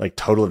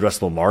total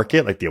addressable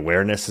market. Like the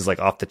awareness is like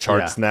off the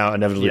charts now.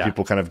 Inevitably,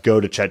 people kind of go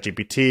to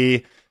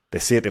ChatGPT, they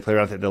see it, they play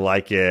around with it, they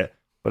like it.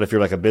 But if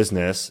you're like a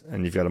business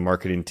and you've got a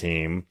marketing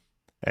team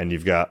and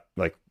you've got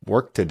like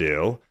work to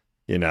do,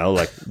 you know,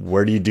 like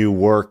where do you do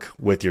work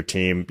with your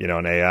team, you know,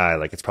 in AI?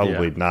 Like it's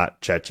probably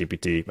not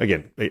ChatGPT.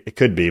 Again, it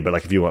could be, but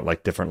like if you want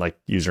like different like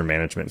user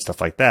management and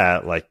stuff like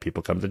that, like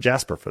people come to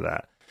Jasper for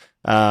that.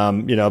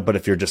 You know, but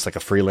if you're just like a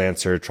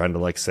freelancer trying to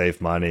like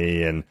save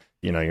money and,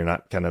 you know, you're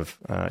not kind of,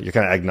 you're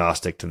kind of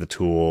agnostic to the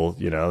tool,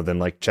 you know, then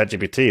like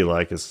ChatGPT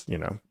like is, you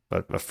know,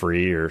 a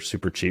free or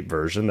super cheap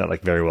version that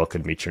like very well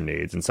could meet your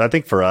needs. And so I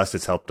think for us,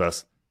 it's helped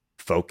us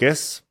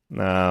focus. We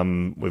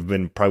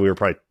were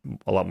probably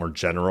a lot more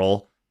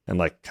general and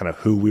like kind of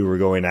who we were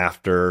going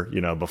after,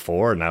 you know,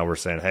 before. And now we're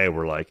saying, hey,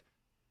 we're like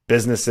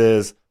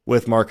businesses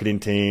with marketing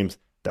teams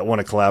that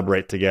want to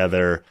collaborate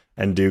together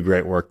and do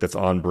great work that's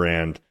on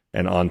brand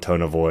and on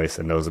tone of voice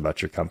and knows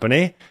about your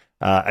company.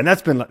 And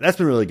that's been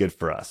really good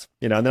for us,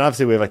 you know. And then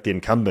obviously we have like the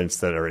incumbents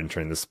that are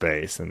entering the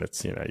space, and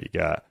it's, you know, you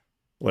got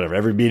whatever,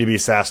 every B2B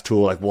SaaS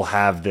tool like will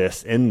have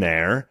this in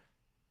there,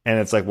 and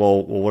it's like,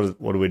 well,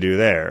 what do we do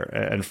there?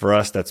 And for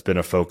us, that's been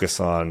a focus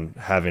on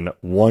having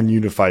one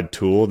unified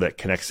tool that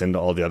connects into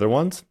all the other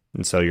ones,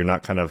 and so you're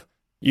not kind of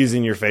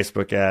using your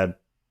Facebook ad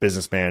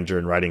business manager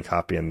and writing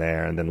copy in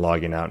there, and then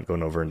logging out and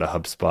going over into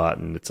HubSpot,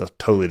 and it's a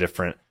totally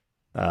different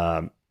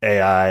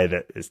AI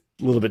that is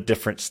a little bit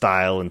different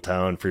style and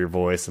tone for your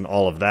voice and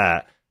all of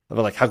that.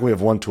 But like, how can we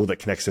have one tool that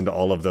connects into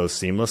all of those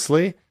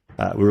seamlessly?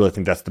 We really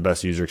think that's the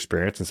best user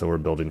experience, and so we're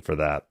building for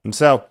that. And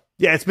so,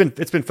 yeah, it's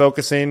been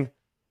focusing.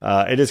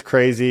 It is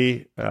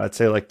crazy. I'd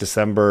say like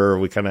December,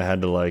 we kind of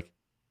had to like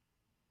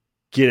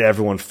get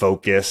everyone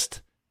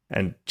focused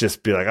and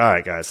just be like, all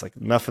right, guys, like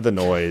enough of the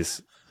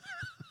noise.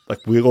 Like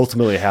we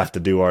ultimately have to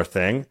do our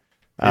thing.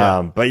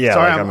 Yeah. But yeah,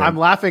 sorry, like, I'm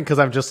laughing because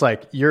I'm just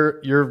like, you're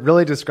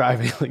really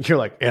describing, like you're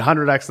like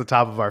 100x the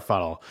top of our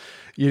funnel.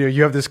 You know,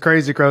 you have this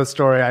crazy growth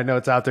story. I know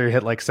it's out there. You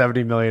hit like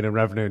 70 million in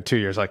revenue in 2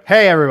 years. Like,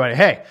 hey, everybody,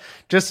 hey,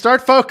 just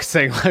start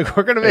focusing. Like,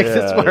 we're gonna make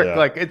this work. Yeah.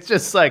 Like, it's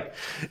just like,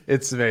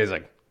 it's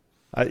amazing.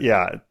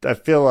 Yeah, I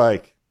feel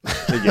like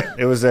again,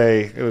 it was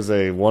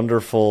a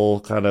wonderful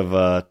kind of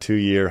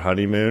 2-year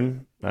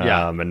honeymoon.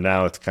 And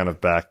now it's kind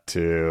of back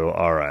to,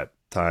 all right,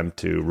 time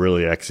to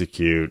really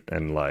execute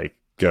and like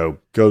go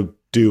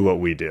do what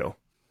we do.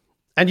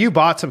 And you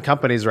bought some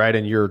companies, right?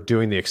 And you're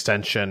doing the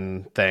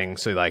extension thing.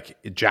 So like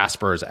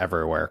Jasper is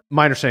everywhere.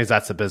 My understanding is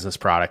that's the business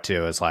product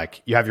too, is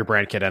like you have your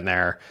brand kit in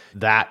there,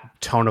 that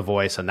tone of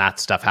voice and that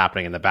stuff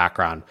happening in the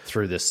background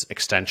through this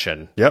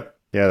extension. Yep.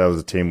 Yeah, that was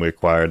a team we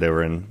acquired. They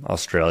were in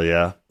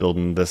Australia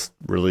building this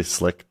really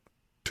slick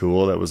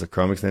tool that was a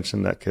Chrome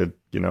extension that could,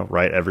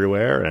 write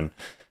everywhere.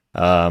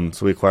 And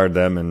so we acquired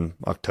them in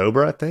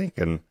October, I think.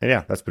 And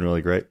yeah, that's been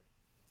really great.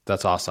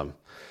 That's awesome.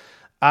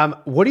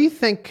 What do you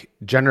think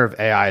generative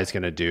AI is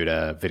going to do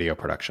to video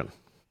production?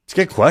 It's a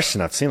good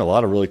question. I've seen a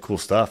lot of really cool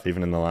stuff,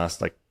 even in the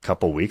last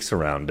couple weeks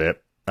around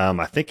it.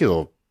 I think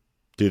it'll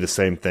do the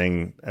same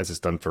thing as it's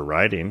done for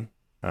writing.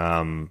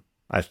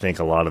 I think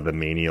a lot of the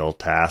menial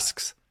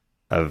tasks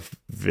of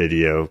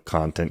video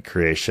content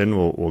creation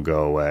will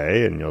go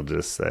away, and you'll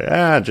just say,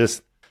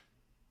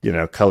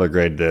 color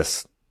grade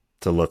this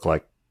to look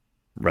like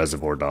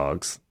Reservoir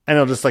Dogs, and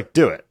it'll just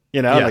do it.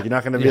 You're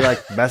not going to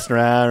be messing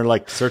around or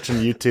searching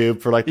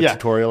YouTube for the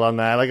tutorial on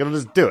that. It'll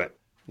just do it.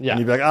 Yeah. And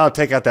you'd be like, oh,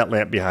 take out that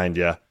lamp behind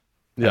you.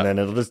 And then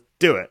it'll just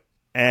do it.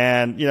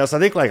 And, so I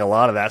think a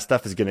lot of that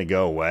stuff is going to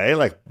go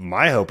away.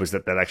 My hope is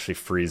that actually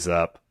frees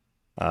up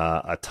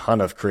a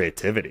ton of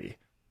creativity.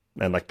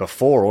 And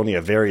before, only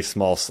a very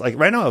small,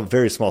 right now, a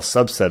very small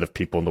subset of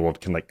people in the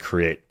world can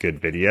create good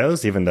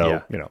videos, even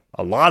though,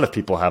 a lot of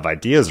people have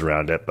ideas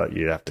around it, but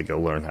you have to go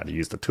learn how to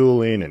use the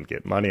tooling and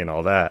get money and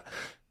all that.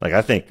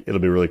 I think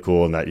it'll be really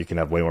cool in that you can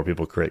have way more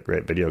people create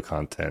great video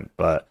content.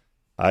 But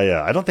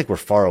I don't think we're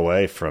far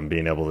away from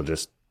being able to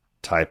just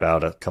type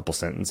out a couple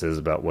sentences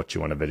about what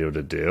you want a video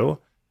to do.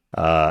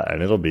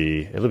 And it'll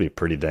be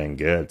pretty dang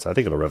good. So I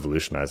think it'll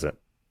revolutionize it.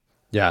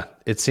 Yeah,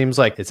 it seems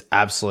like it's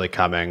absolutely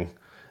coming.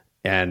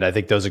 And I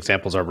think those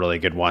examples are really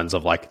good ones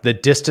of the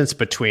distance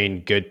between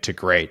good to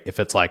great. If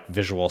it's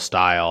visual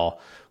style,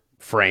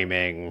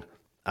 framing,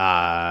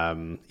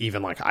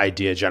 even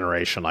idea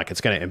generation,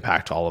 it's going to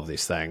impact all of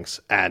these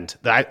things. And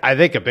I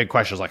think a big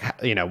question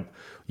is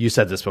you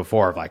said this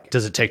before, of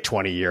does it take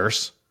 20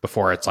 years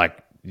before it's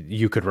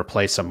you could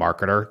replace a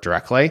marketer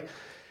directly?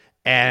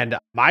 And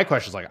my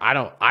question is I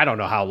don't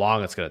know how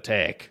long it's going to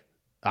take.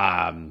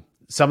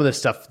 Some of this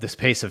stuff, this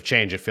pace of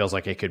change, it feels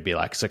like it could be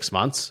 6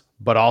 months,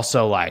 but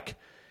also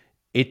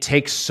it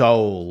takes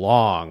so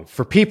long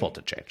for people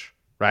to change,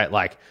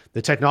 right?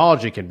 The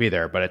technology can be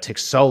there, but it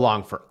takes so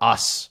long for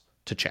us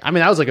to change. I mean,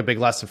 that was a big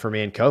lesson for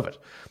me in COVID.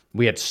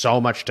 We had so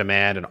much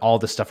demand and all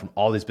this stuff from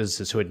all these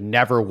businesses who had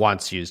never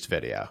once used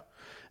video,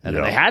 and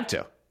then they had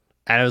to.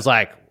 And it was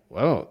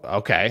whoa,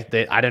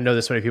 okay. I didn't know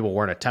this many people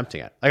weren't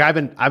attempting it. I've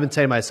been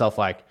saying to myself,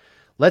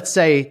 let's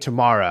say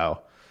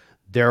tomorrow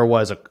there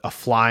was a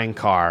flying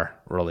car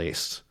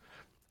released,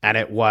 and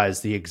it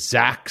was the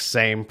exact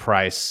same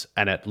price,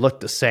 and it looked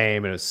the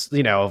same, and it's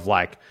of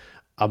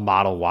a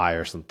Model Y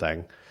or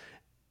something.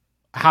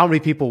 How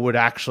many people would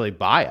actually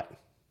buy it?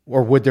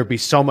 Or would there be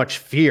so much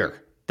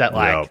fear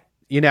that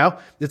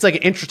it's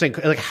interesting,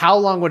 how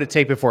long would it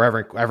take before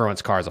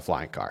everyone's car is a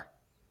flying car?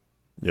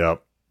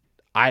 Yep.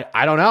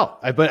 I don't know,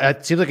 but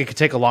it seems like it could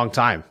take a long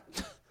time.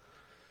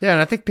 Yeah,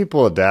 and I think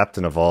people adapt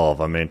and evolve.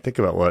 I mean, think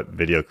about what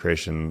video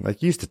creation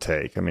used to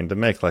take. I mean, to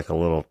make a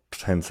little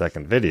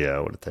 10-second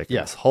video would take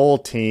this whole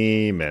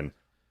team and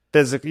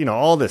physical,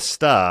 all this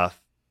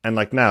stuff. And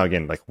now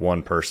again,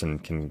 one person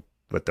can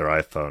with their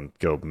iPhone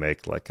go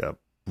make a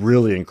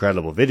really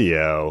incredible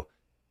video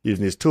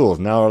using these tools.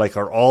 Now,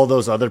 are all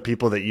those other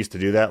people that used to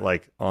do that,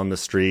 on the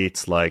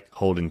streets,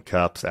 holding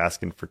cups,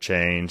 asking for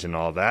change and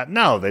all that?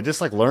 No, they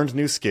just learned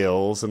new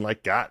skills and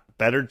got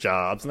better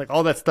jobs and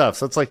all that stuff.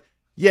 So it's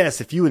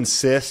yes, if you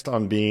insist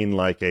on being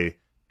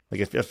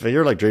if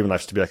you're dreaming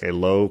life to be a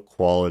low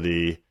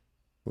quality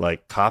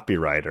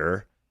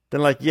copywriter,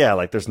 then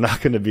there's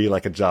not going to be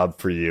a job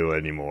for you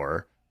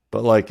anymore.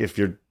 But if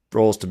your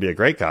role is to be a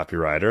great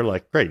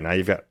copywriter, great, now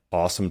you've got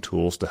awesome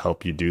tools to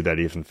help you do that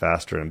even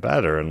faster and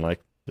better, and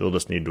you'll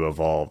just need to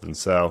evolve. And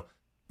so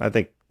I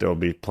think there'll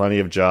be plenty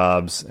of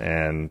jobs,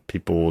 and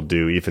people will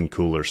do even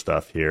cooler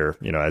stuff here,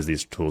 as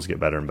these tools get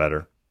better and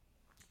better.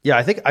 Yeah,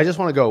 I think I just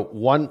want to go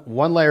one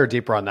layer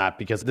deeper on that,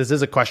 because this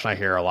is a question I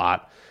hear a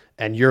lot,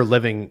 and you're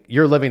living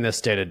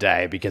this day to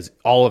day because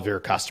all of your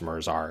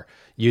customers are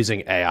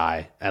using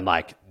AI and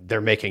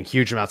they're making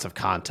huge amounts of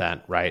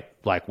content, right?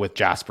 With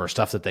Jasper,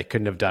 stuff that they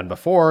couldn't have done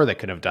before, they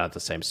couldn't have done at the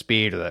same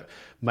speed, or that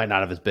might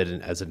not have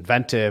been as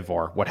inventive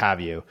or what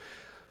have you.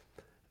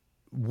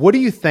 What do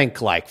you think,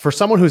 for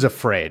someone who's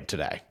afraid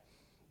today,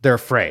 they're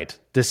afraid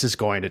this is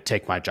going to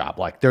take my job,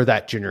 they're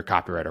that junior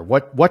copywriter,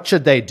 what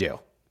should they do?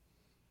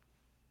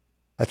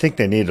 I think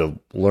they need to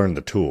learn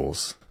the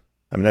tools.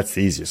 I mean, that's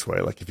the easiest way.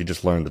 If you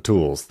just learn the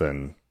tools,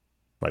 then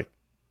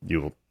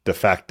you will de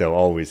facto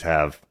always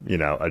have,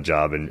 a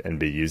job and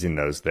be using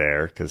those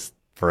there, because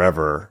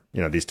forever,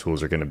 these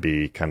tools are going to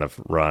be kind of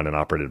run and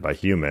operated by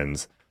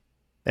humans.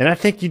 And I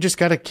think you just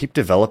got to keep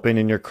developing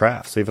in your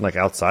craft. So even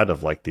outside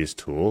of these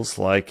tools,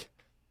 let's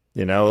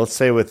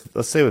say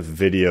with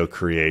video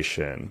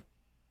creation,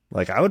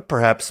 I would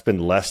perhaps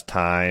spend less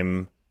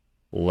time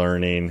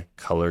learning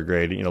color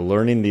grading,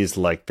 learning these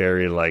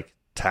very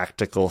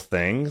tactical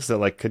things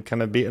that could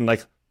kind of be, and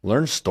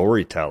learn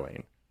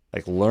storytelling,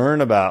 like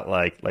learn about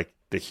like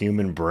the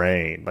human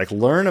brain, like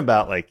learn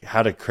about like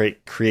how to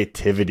create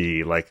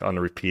creativity like on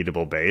a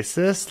repeatable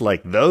basis.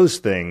 Like those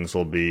things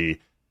will be,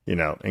 you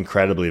know,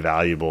 incredibly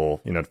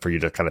valuable, you know, for you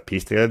to kind of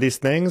piece together these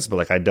things. But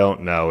like, I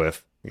don't know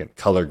if, again,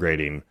 color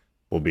grading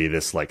will be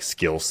this like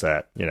skill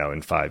set, you know,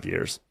 in 5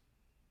 years.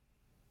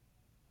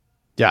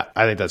 Yeah,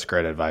 I think that's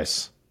great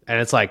advice.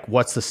 And it's like,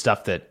 what's the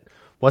stuff that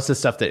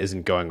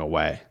isn't going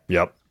away?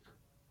 Yep.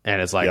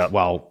 And it's like, Yep.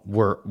 well,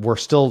 we're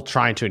still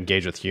trying to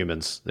engage with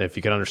humans. If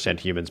you can understand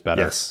humans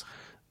better, Yes.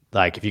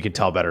 like if you can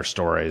tell better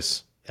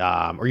stories,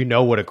 or you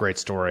know what a great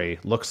story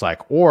looks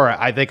like. Or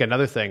I think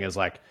another thing is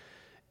like,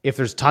 if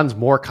there's tons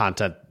more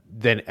content,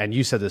 then, and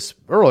you said this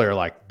earlier,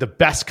 like the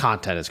best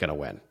content is going to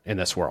win in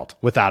this world,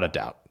 without a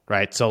doubt,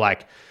 right? So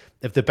like,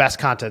 if the best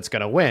content's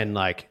going to win,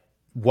 like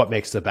what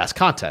makes the best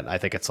content? I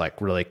think it's like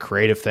really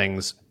creative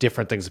things,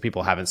 different things that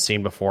people haven't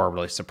seen before,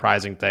 really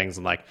surprising things.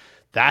 And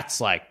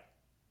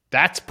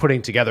that's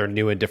putting together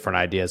new and different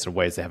ideas in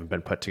ways that haven't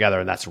been put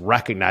together. And that's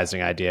recognizing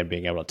an idea and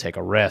being able to take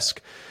a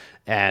risk.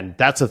 And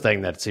that's a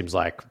thing that seems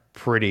like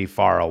pretty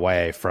far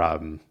away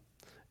from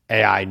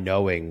AI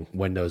knowing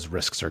when those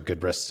risks are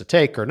good risks to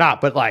take or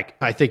not. But like,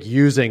 I think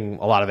using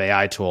a lot of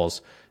AI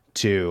tools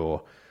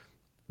to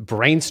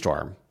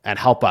brainstorm and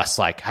help us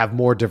like have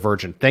more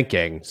divergent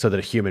thinking so that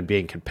a human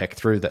being can pick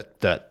through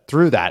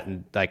that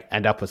and like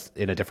end up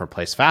in a different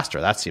place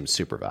faster. That seems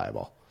super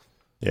valuable.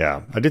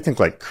 Yeah. I do think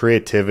like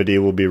creativity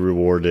will be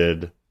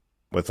rewarded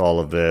with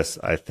all of this.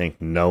 I think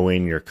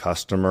knowing your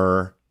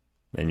customer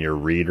and your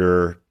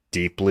reader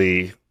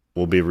deeply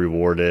will be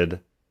rewarded.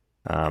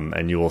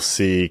 And you will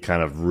see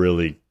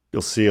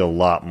you'll see a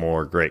lot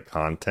more great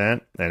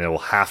content, and it will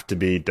have to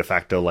be de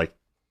facto like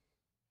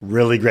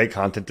really great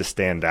content to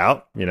stand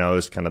out, you know,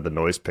 as kind of the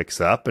noise picks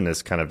up, and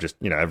is kind of just,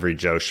 you know, every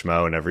Joe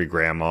Schmo and every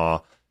grandma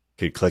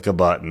could click a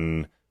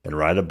button and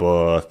write a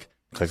book,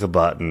 click a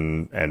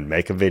button and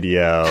make a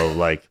video.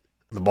 Like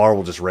the bar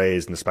will just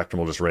raise and the spectrum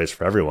will just raise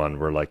for everyone,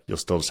 where like you'll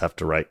still just have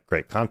to write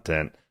great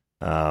content.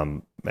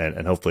 And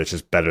hopefully it's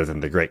just better than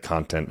the great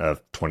content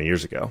of 20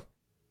 years ago.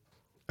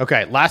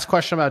 Okay, last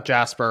question about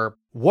Jasper.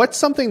 What's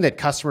something that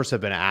customers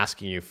have been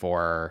asking you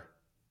for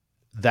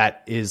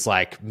that is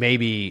like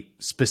maybe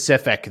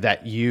specific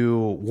that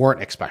you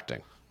weren't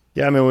expecting?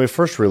 Yeah, I mean, when we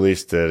first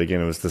released it, again,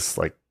 it was this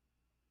like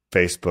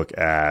Facebook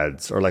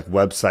ads or like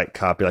website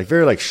copy, like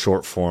very like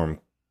short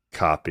form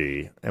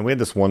copy. And we had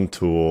this one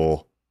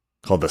tool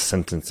called the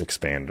sentence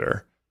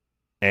expander.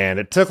 And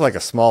it took like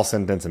a small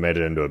sentence and made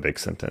it into a big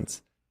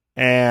sentence.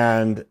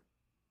 And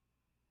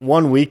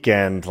one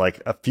weekend, like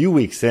a few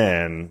weeks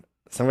in,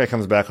 some guy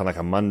comes back on like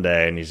a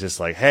Monday and he's just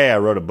like, hey, I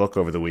wrote a book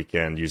over the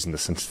weekend using the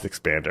sentence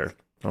expander.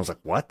 And I was like,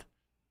 what?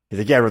 He's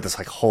like, yeah, I wrote this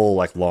like whole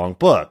like long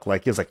book.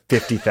 Like it was like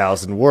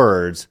 50,000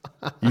 words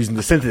using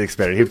the sentence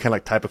expander. He would kind of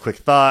like type a quick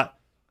thought,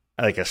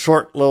 like a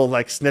short little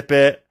like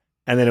snippet,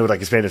 and then it would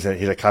like expand it.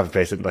 He'd like copy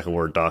paste it in like a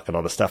Word doc and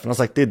all this stuff. And I was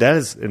like, dude, that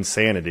is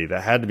insanity.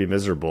 That had to be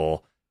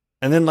miserable.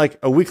 And then like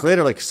a week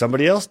later, like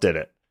somebody else did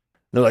it.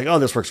 They're like, oh,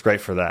 this works great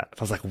for that.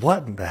 I was like,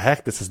 what in the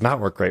heck? This does not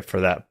work great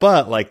for that.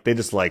 But like, they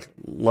just like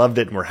loved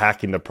it and were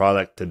hacking the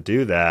product to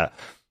do that.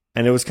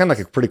 And it was kind of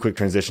like a pretty quick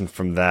transition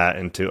from that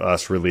into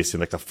us releasing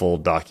like a full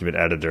document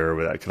editor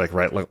where I could like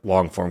write like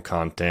long form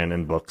content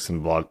and books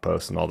and blog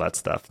posts and all that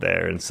stuff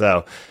there. And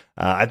so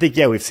I think,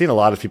 yeah, we've seen a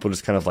lot of people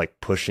just kind of like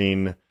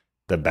pushing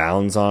the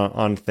bounds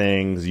on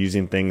things,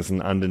 using things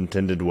in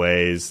unintended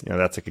ways. You know,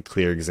 that's like a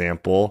clear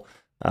example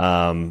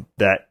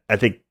that I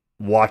think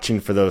watching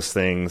for those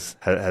things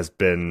has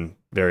been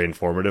very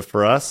informative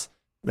for us.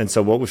 And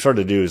so what we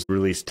started to do is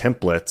release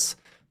templates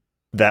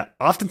that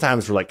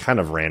oftentimes were like kind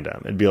of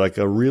random. It'd be like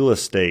a real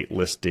estate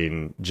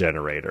listing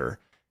generator.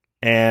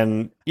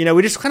 And, you know,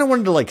 we just kind of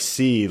wanted to like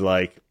see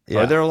like,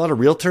 are there a lot of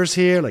realtors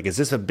here? Like, is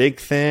this a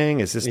big thing?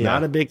 Is this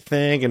not a big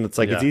thing? And it's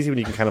like, it's easy when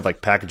you can kind of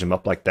like package them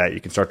up like that.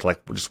 You can start to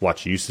like just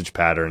watch usage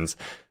patterns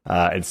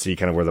and see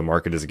kind of where the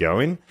market is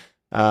going.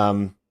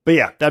 But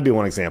yeah, that'd be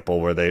one example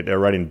where they're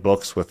writing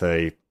books with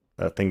a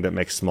thing that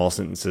makes small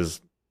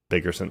sentences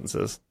bigger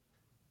sentences.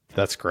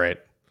 That's great.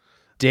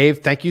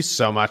 Dave, thank you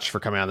so much for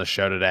coming on the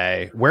show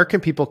today. Where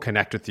can people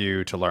connect with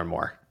you to learn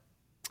more?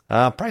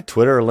 Probably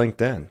Twitter or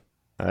LinkedIn.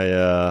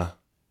 I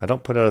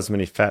don't put out as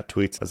many fat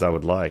tweets as I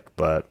would like,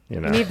 but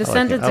you know, you need the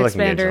sentence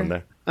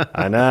expander.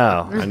 I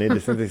know. I need the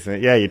sentence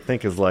expander. Yeah, you'd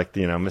think as like,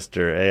 you know,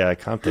 Mr. AI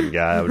content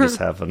guy, I would just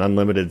have an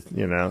unlimited,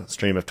 you know,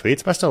 stream of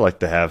tweets. But I still like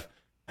to have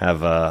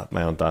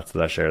my own thoughts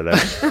that I share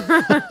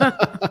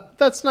there.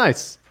 That's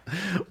nice.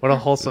 What a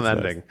wholesome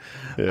ending.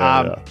 Nice.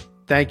 Yeah.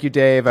 Thank you,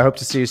 Dave. I hope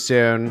to see you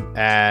soon.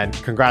 And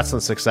congrats on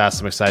the success.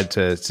 I'm excited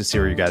to see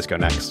where you guys go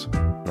next.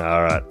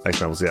 All right.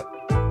 Thanks, man. We'll see you.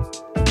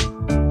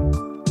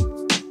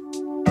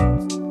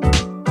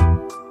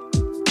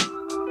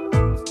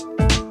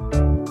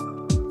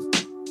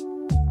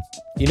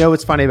 You know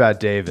what's funny about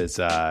Dave is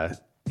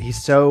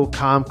he's so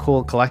calm, cool,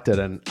 and collected.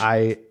 And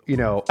I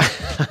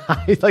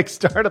like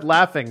started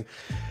laughing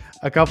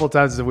a couple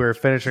times as we were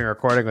finishing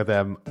recording with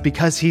him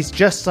because he's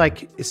just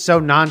like so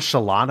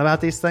nonchalant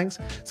about these things.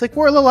 It's like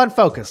we're a little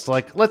unfocused.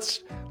 Like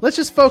let's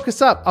just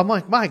focus up. I'm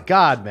like, my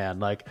God, man,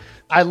 like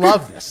I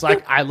love this.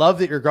 Like I love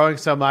that you're growing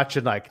so much,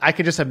 and like I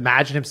can just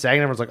imagine him saying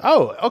it. Everyone's like,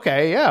 oh,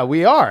 okay, yeah,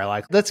 we are.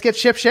 Like let's get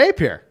ship shape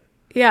here.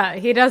 Yeah,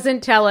 he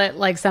doesn't tell it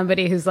like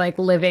somebody who's like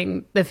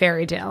living the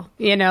fairy tale.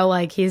 You know,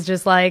 like he's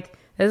just like,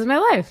 this is my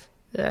life.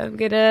 I'm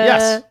gonna.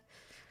 Yes.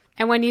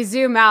 And when you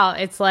zoom out,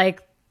 it's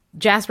like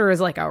Jasper is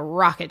like a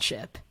rocket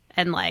ship,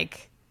 and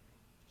like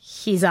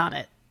he's on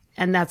it,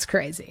 and that's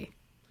crazy.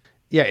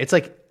 Yeah, it's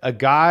like a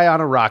guy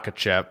on a rocket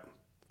ship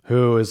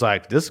who is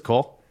like, this is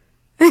cool.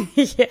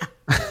 Yeah.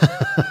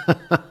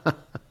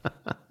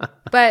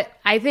 But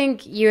I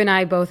think you and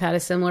I both had a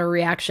similar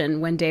reaction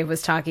when Dave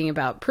was talking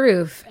about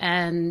Proof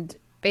and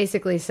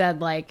basically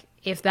said, like,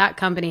 if that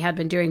company had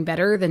been doing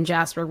better, then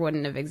Jasper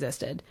wouldn't have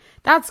existed.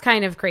 That's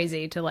kind of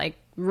crazy to, like,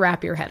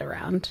 wrap your head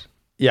around.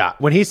 Yeah.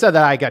 When he said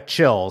that, I got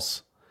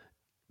chills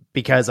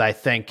because I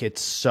think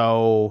it's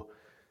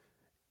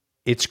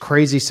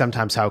crazy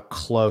sometimes how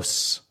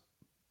close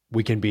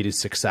we can be to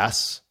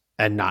success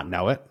and not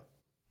know it.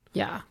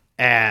 Yeah.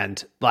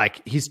 And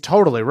like, he's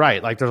totally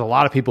right. Like there's a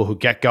lot of people who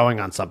get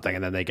going on something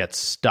and then they get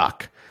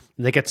stuck.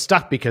 And they get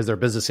stuck because their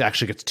business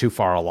actually gets too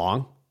far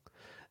along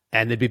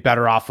and they'd be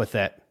better off with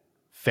it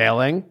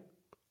failing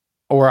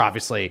or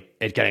obviously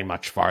it getting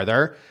much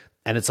farther.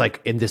 And it's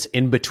like in this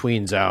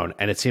in-between zone.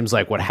 And it seems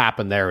like what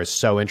happened there is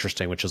so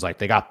interesting, which is like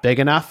they got big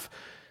enough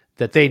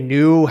that they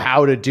knew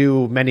how to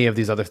do many of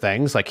these other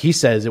things. Like he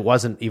says, it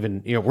wasn't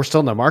even, we're still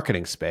in the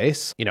marketing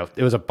space. It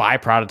was a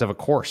byproduct of a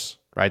course,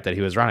 right, that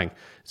he was running.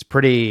 It's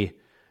pretty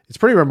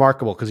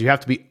remarkable because you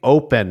have to be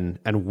open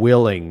and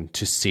willing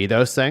to see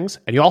those things.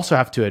 And you also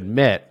have to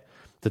admit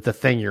that the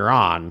thing you're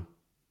on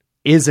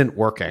isn't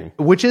working,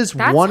 which is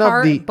That's one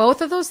hard. of the...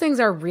 Both of those things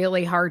are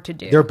really hard to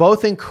do. They're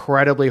both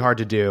incredibly hard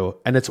to do.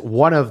 And it's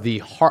one of the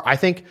hard... I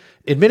think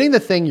admitting the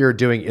thing you're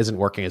doing isn't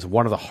working is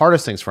one of the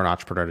hardest things for an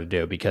entrepreneur to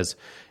do because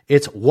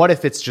it's what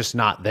if it's just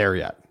not there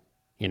yet?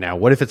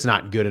 What if it's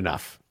not good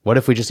enough? What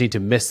if we just need to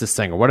miss this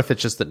thing? Or what if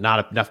it's just that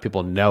not enough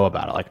people know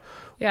about it? Like,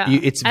 yeah.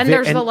 There's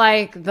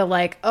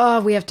the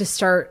oh, we have to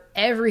start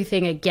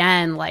everything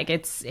again. Like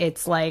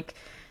it's like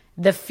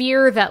the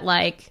fear that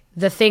like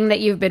the thing that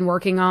you've been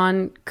working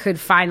on could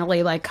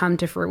finally like come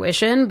to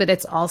fruition, but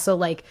it's also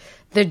like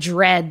the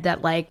dread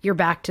that like you're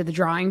back to the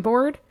drawing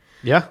board.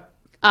 Yeah.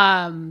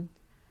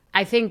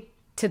 I think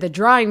to the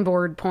drawing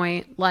board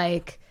point,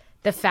 like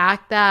the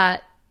fact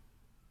that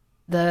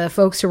the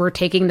folks who were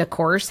taking the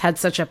course had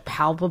such a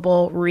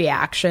palpable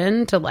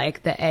reaction to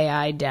like the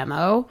AI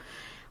demo,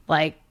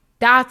 like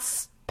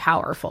that's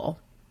powerful.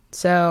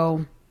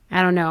 So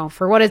I don't know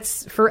for what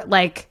it's for.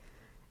 Like,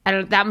 I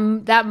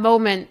don't, that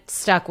moment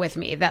stuck with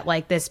me that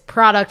like this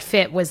product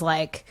fit was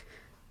like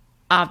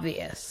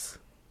obvious.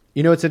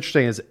 What's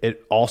interesting is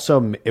it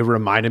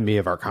reminded me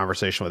of our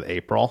conversation with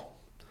April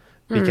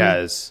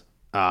because,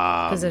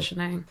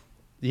 positioning.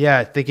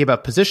 Yeah. Thinking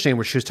about positioning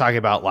where she was talking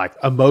about like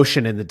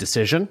emotion in the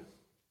decision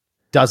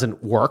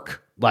doesn't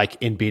work like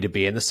in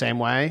B2B in the same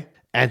way.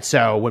 And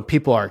so when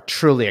people are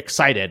truly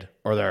excited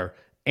or they're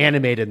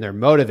animated and they're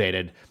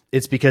motivated,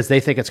 it's because they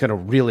think it's going to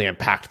really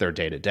impact their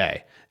day to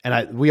day.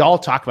 And we all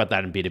talk about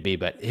that in B2B,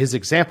 but his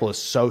example is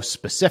so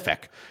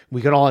specific.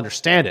 We can all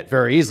understand it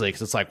very easily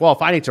because it's like, well,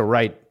 if I need to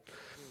write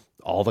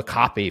all the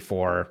copy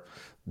for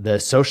the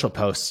social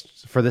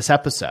posts for this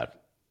episode,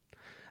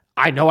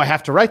 I know I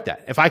have to write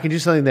that. If I can do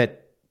something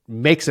that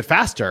makes it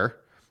faster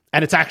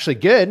and it's actually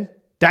good,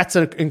 that's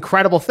an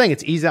incredible thing.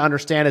 It's easy to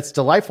understand. It's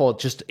delightful.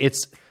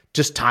 It's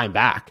just time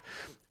back.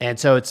 And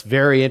so it's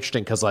very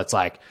interesting because it's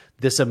like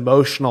this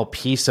emotional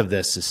piece of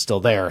this is still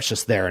there. It's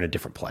just there in a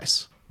different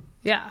place.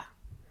 Yeah.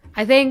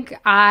 I think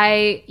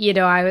I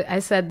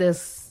said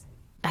this,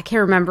 I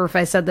can't remember if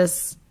I said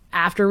this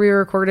after we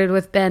recorded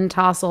with Ben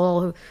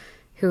Tossel,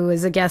 who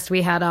is a guest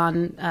we had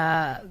on,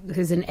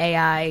 who's an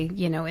AI,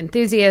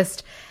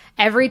 enthusiast.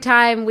 Every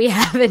time we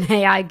have an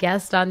AI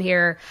guest on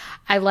here,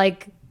 I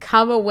like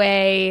come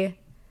away,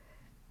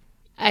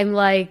 I'm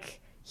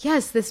like,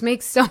 yes, this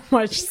makes so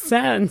much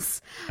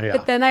sense. Yeah.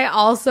 But then I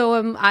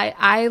also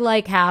I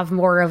like have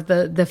more of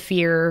the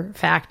fear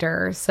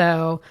factor.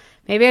 So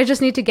maybe I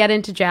just need to get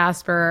into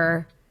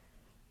Jasper,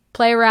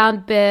 play around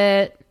a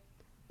bit,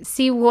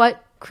 see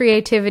what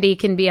creativity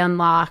can be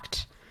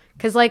unlocked.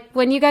 Because like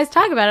when you guys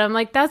talk about it, I'm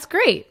like, that's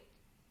great.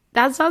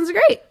 That sounds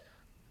great.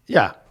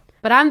 Yeah.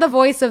 But I'm the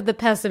voice of the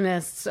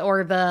pessimists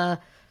or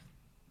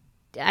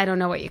I don't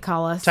know what you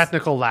call us.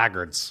 Technical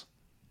laggards.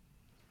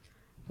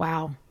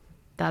 Wow.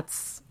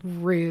 That's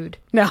rude.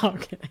 No, I'm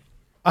kidding.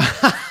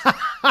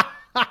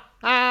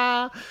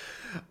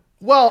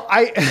 Well,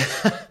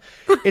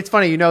 it's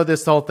funny,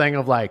 this whole thing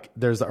of like,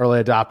 there's the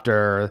early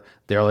adopter,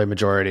 the early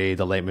majority,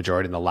 the late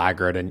majority, and the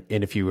laggard. And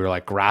if you were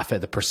like graph it,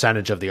 the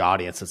percentage of the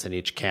audience that's in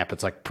each camp,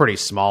 it's like pretty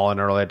small in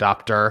early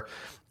adopter.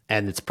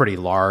 And it's pretty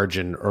large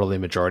in early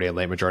majority and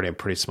late majority and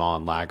pretty small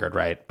in laggard,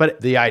 right? But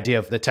the idea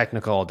of the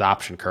technical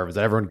adoption curve is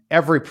that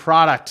every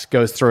product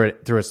goes through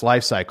its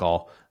life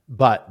cycle,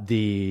 but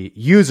the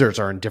users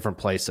are in different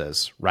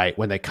places, right?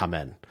 When they come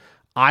in.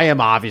 I am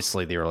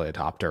obviously the early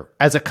adopter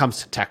as it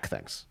comes to tech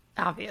things.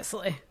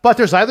 Obviously. But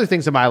there's other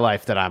things in my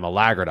life that I'm a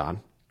laggard on,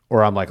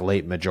 or I'm like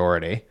late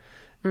majority.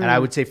 And I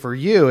would say for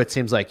you, it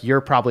seems like you're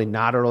probably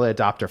not early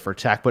adopter for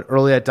tech, but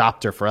early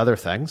adopter for other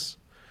things.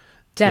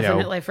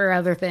 Definitely for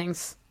other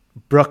things.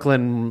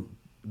 Brooklyn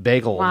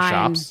bagel Wine.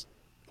 shops,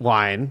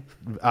 wine,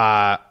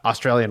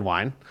 Australian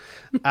wine.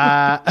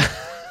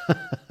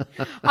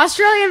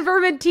 Australian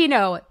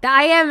Vermentino.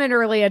 I am an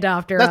early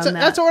adopter on that.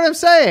 That's what I'm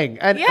saying.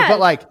 And Yes.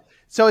 but like,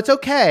 so it's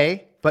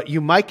okay, but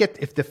you might get,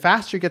 if the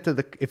faster you get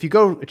to if you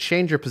go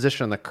change your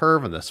position on the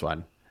curve in this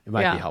one, it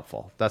might be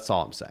helpful. That's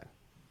all I'm saying.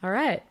 All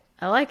right.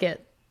 I like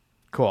it.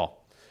 Cool.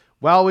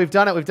 Well, we've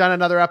done it. We've done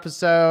another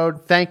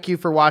episode. Thank you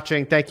for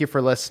watching. Thank you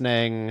for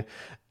listening.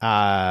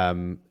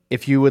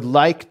 If you would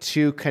like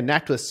to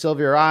connect with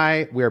Sylvia or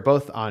I, we are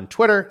both on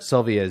Twitter.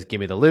 Sylvia is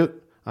Gimme the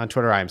Loot. On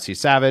Twitter, I am C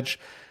Savage.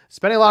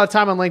 Spending a lot of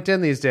time on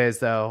LinkedIn these days,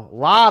 though. A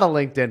lot of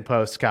LinkedIn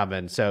posts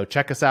coming. So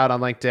check us out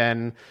on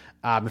LinkedIn.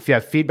 If you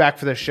have feedback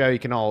for this show, you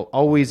can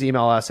always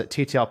email us at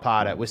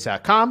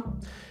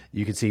ttlpod@wisc.com.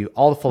 You can see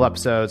all the full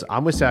episodes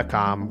on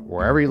wisc.com,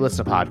 wherever you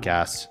listen to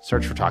podcasts.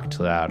 Search for Talking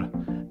Too Loud.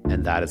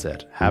 And that is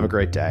it. Have a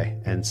great day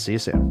and see you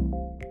soon.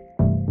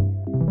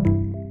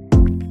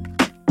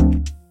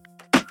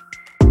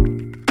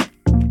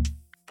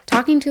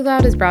 Talking Too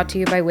Loud is brought to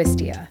you by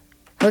Wistia.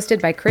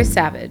 Hosted by Chris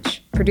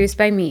Savage. Produced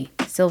by me,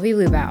 Sylvie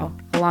Lubau,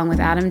 along with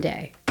Adam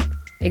Day.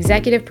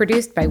 Executive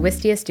produced by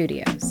Wistia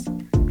Studios.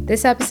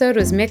 This episode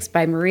was mixed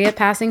by Maria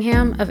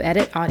Passingham of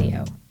Edit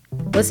Audio.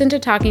 Listen to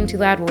Talking Too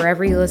Loud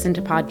wherever you listen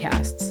to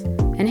podcasts.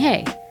 And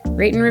hey,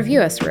 rate and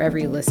review us wherever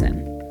you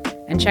listen.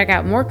 And check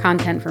out more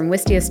content from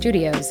Wistia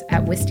Studios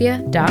at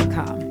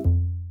wistia.com.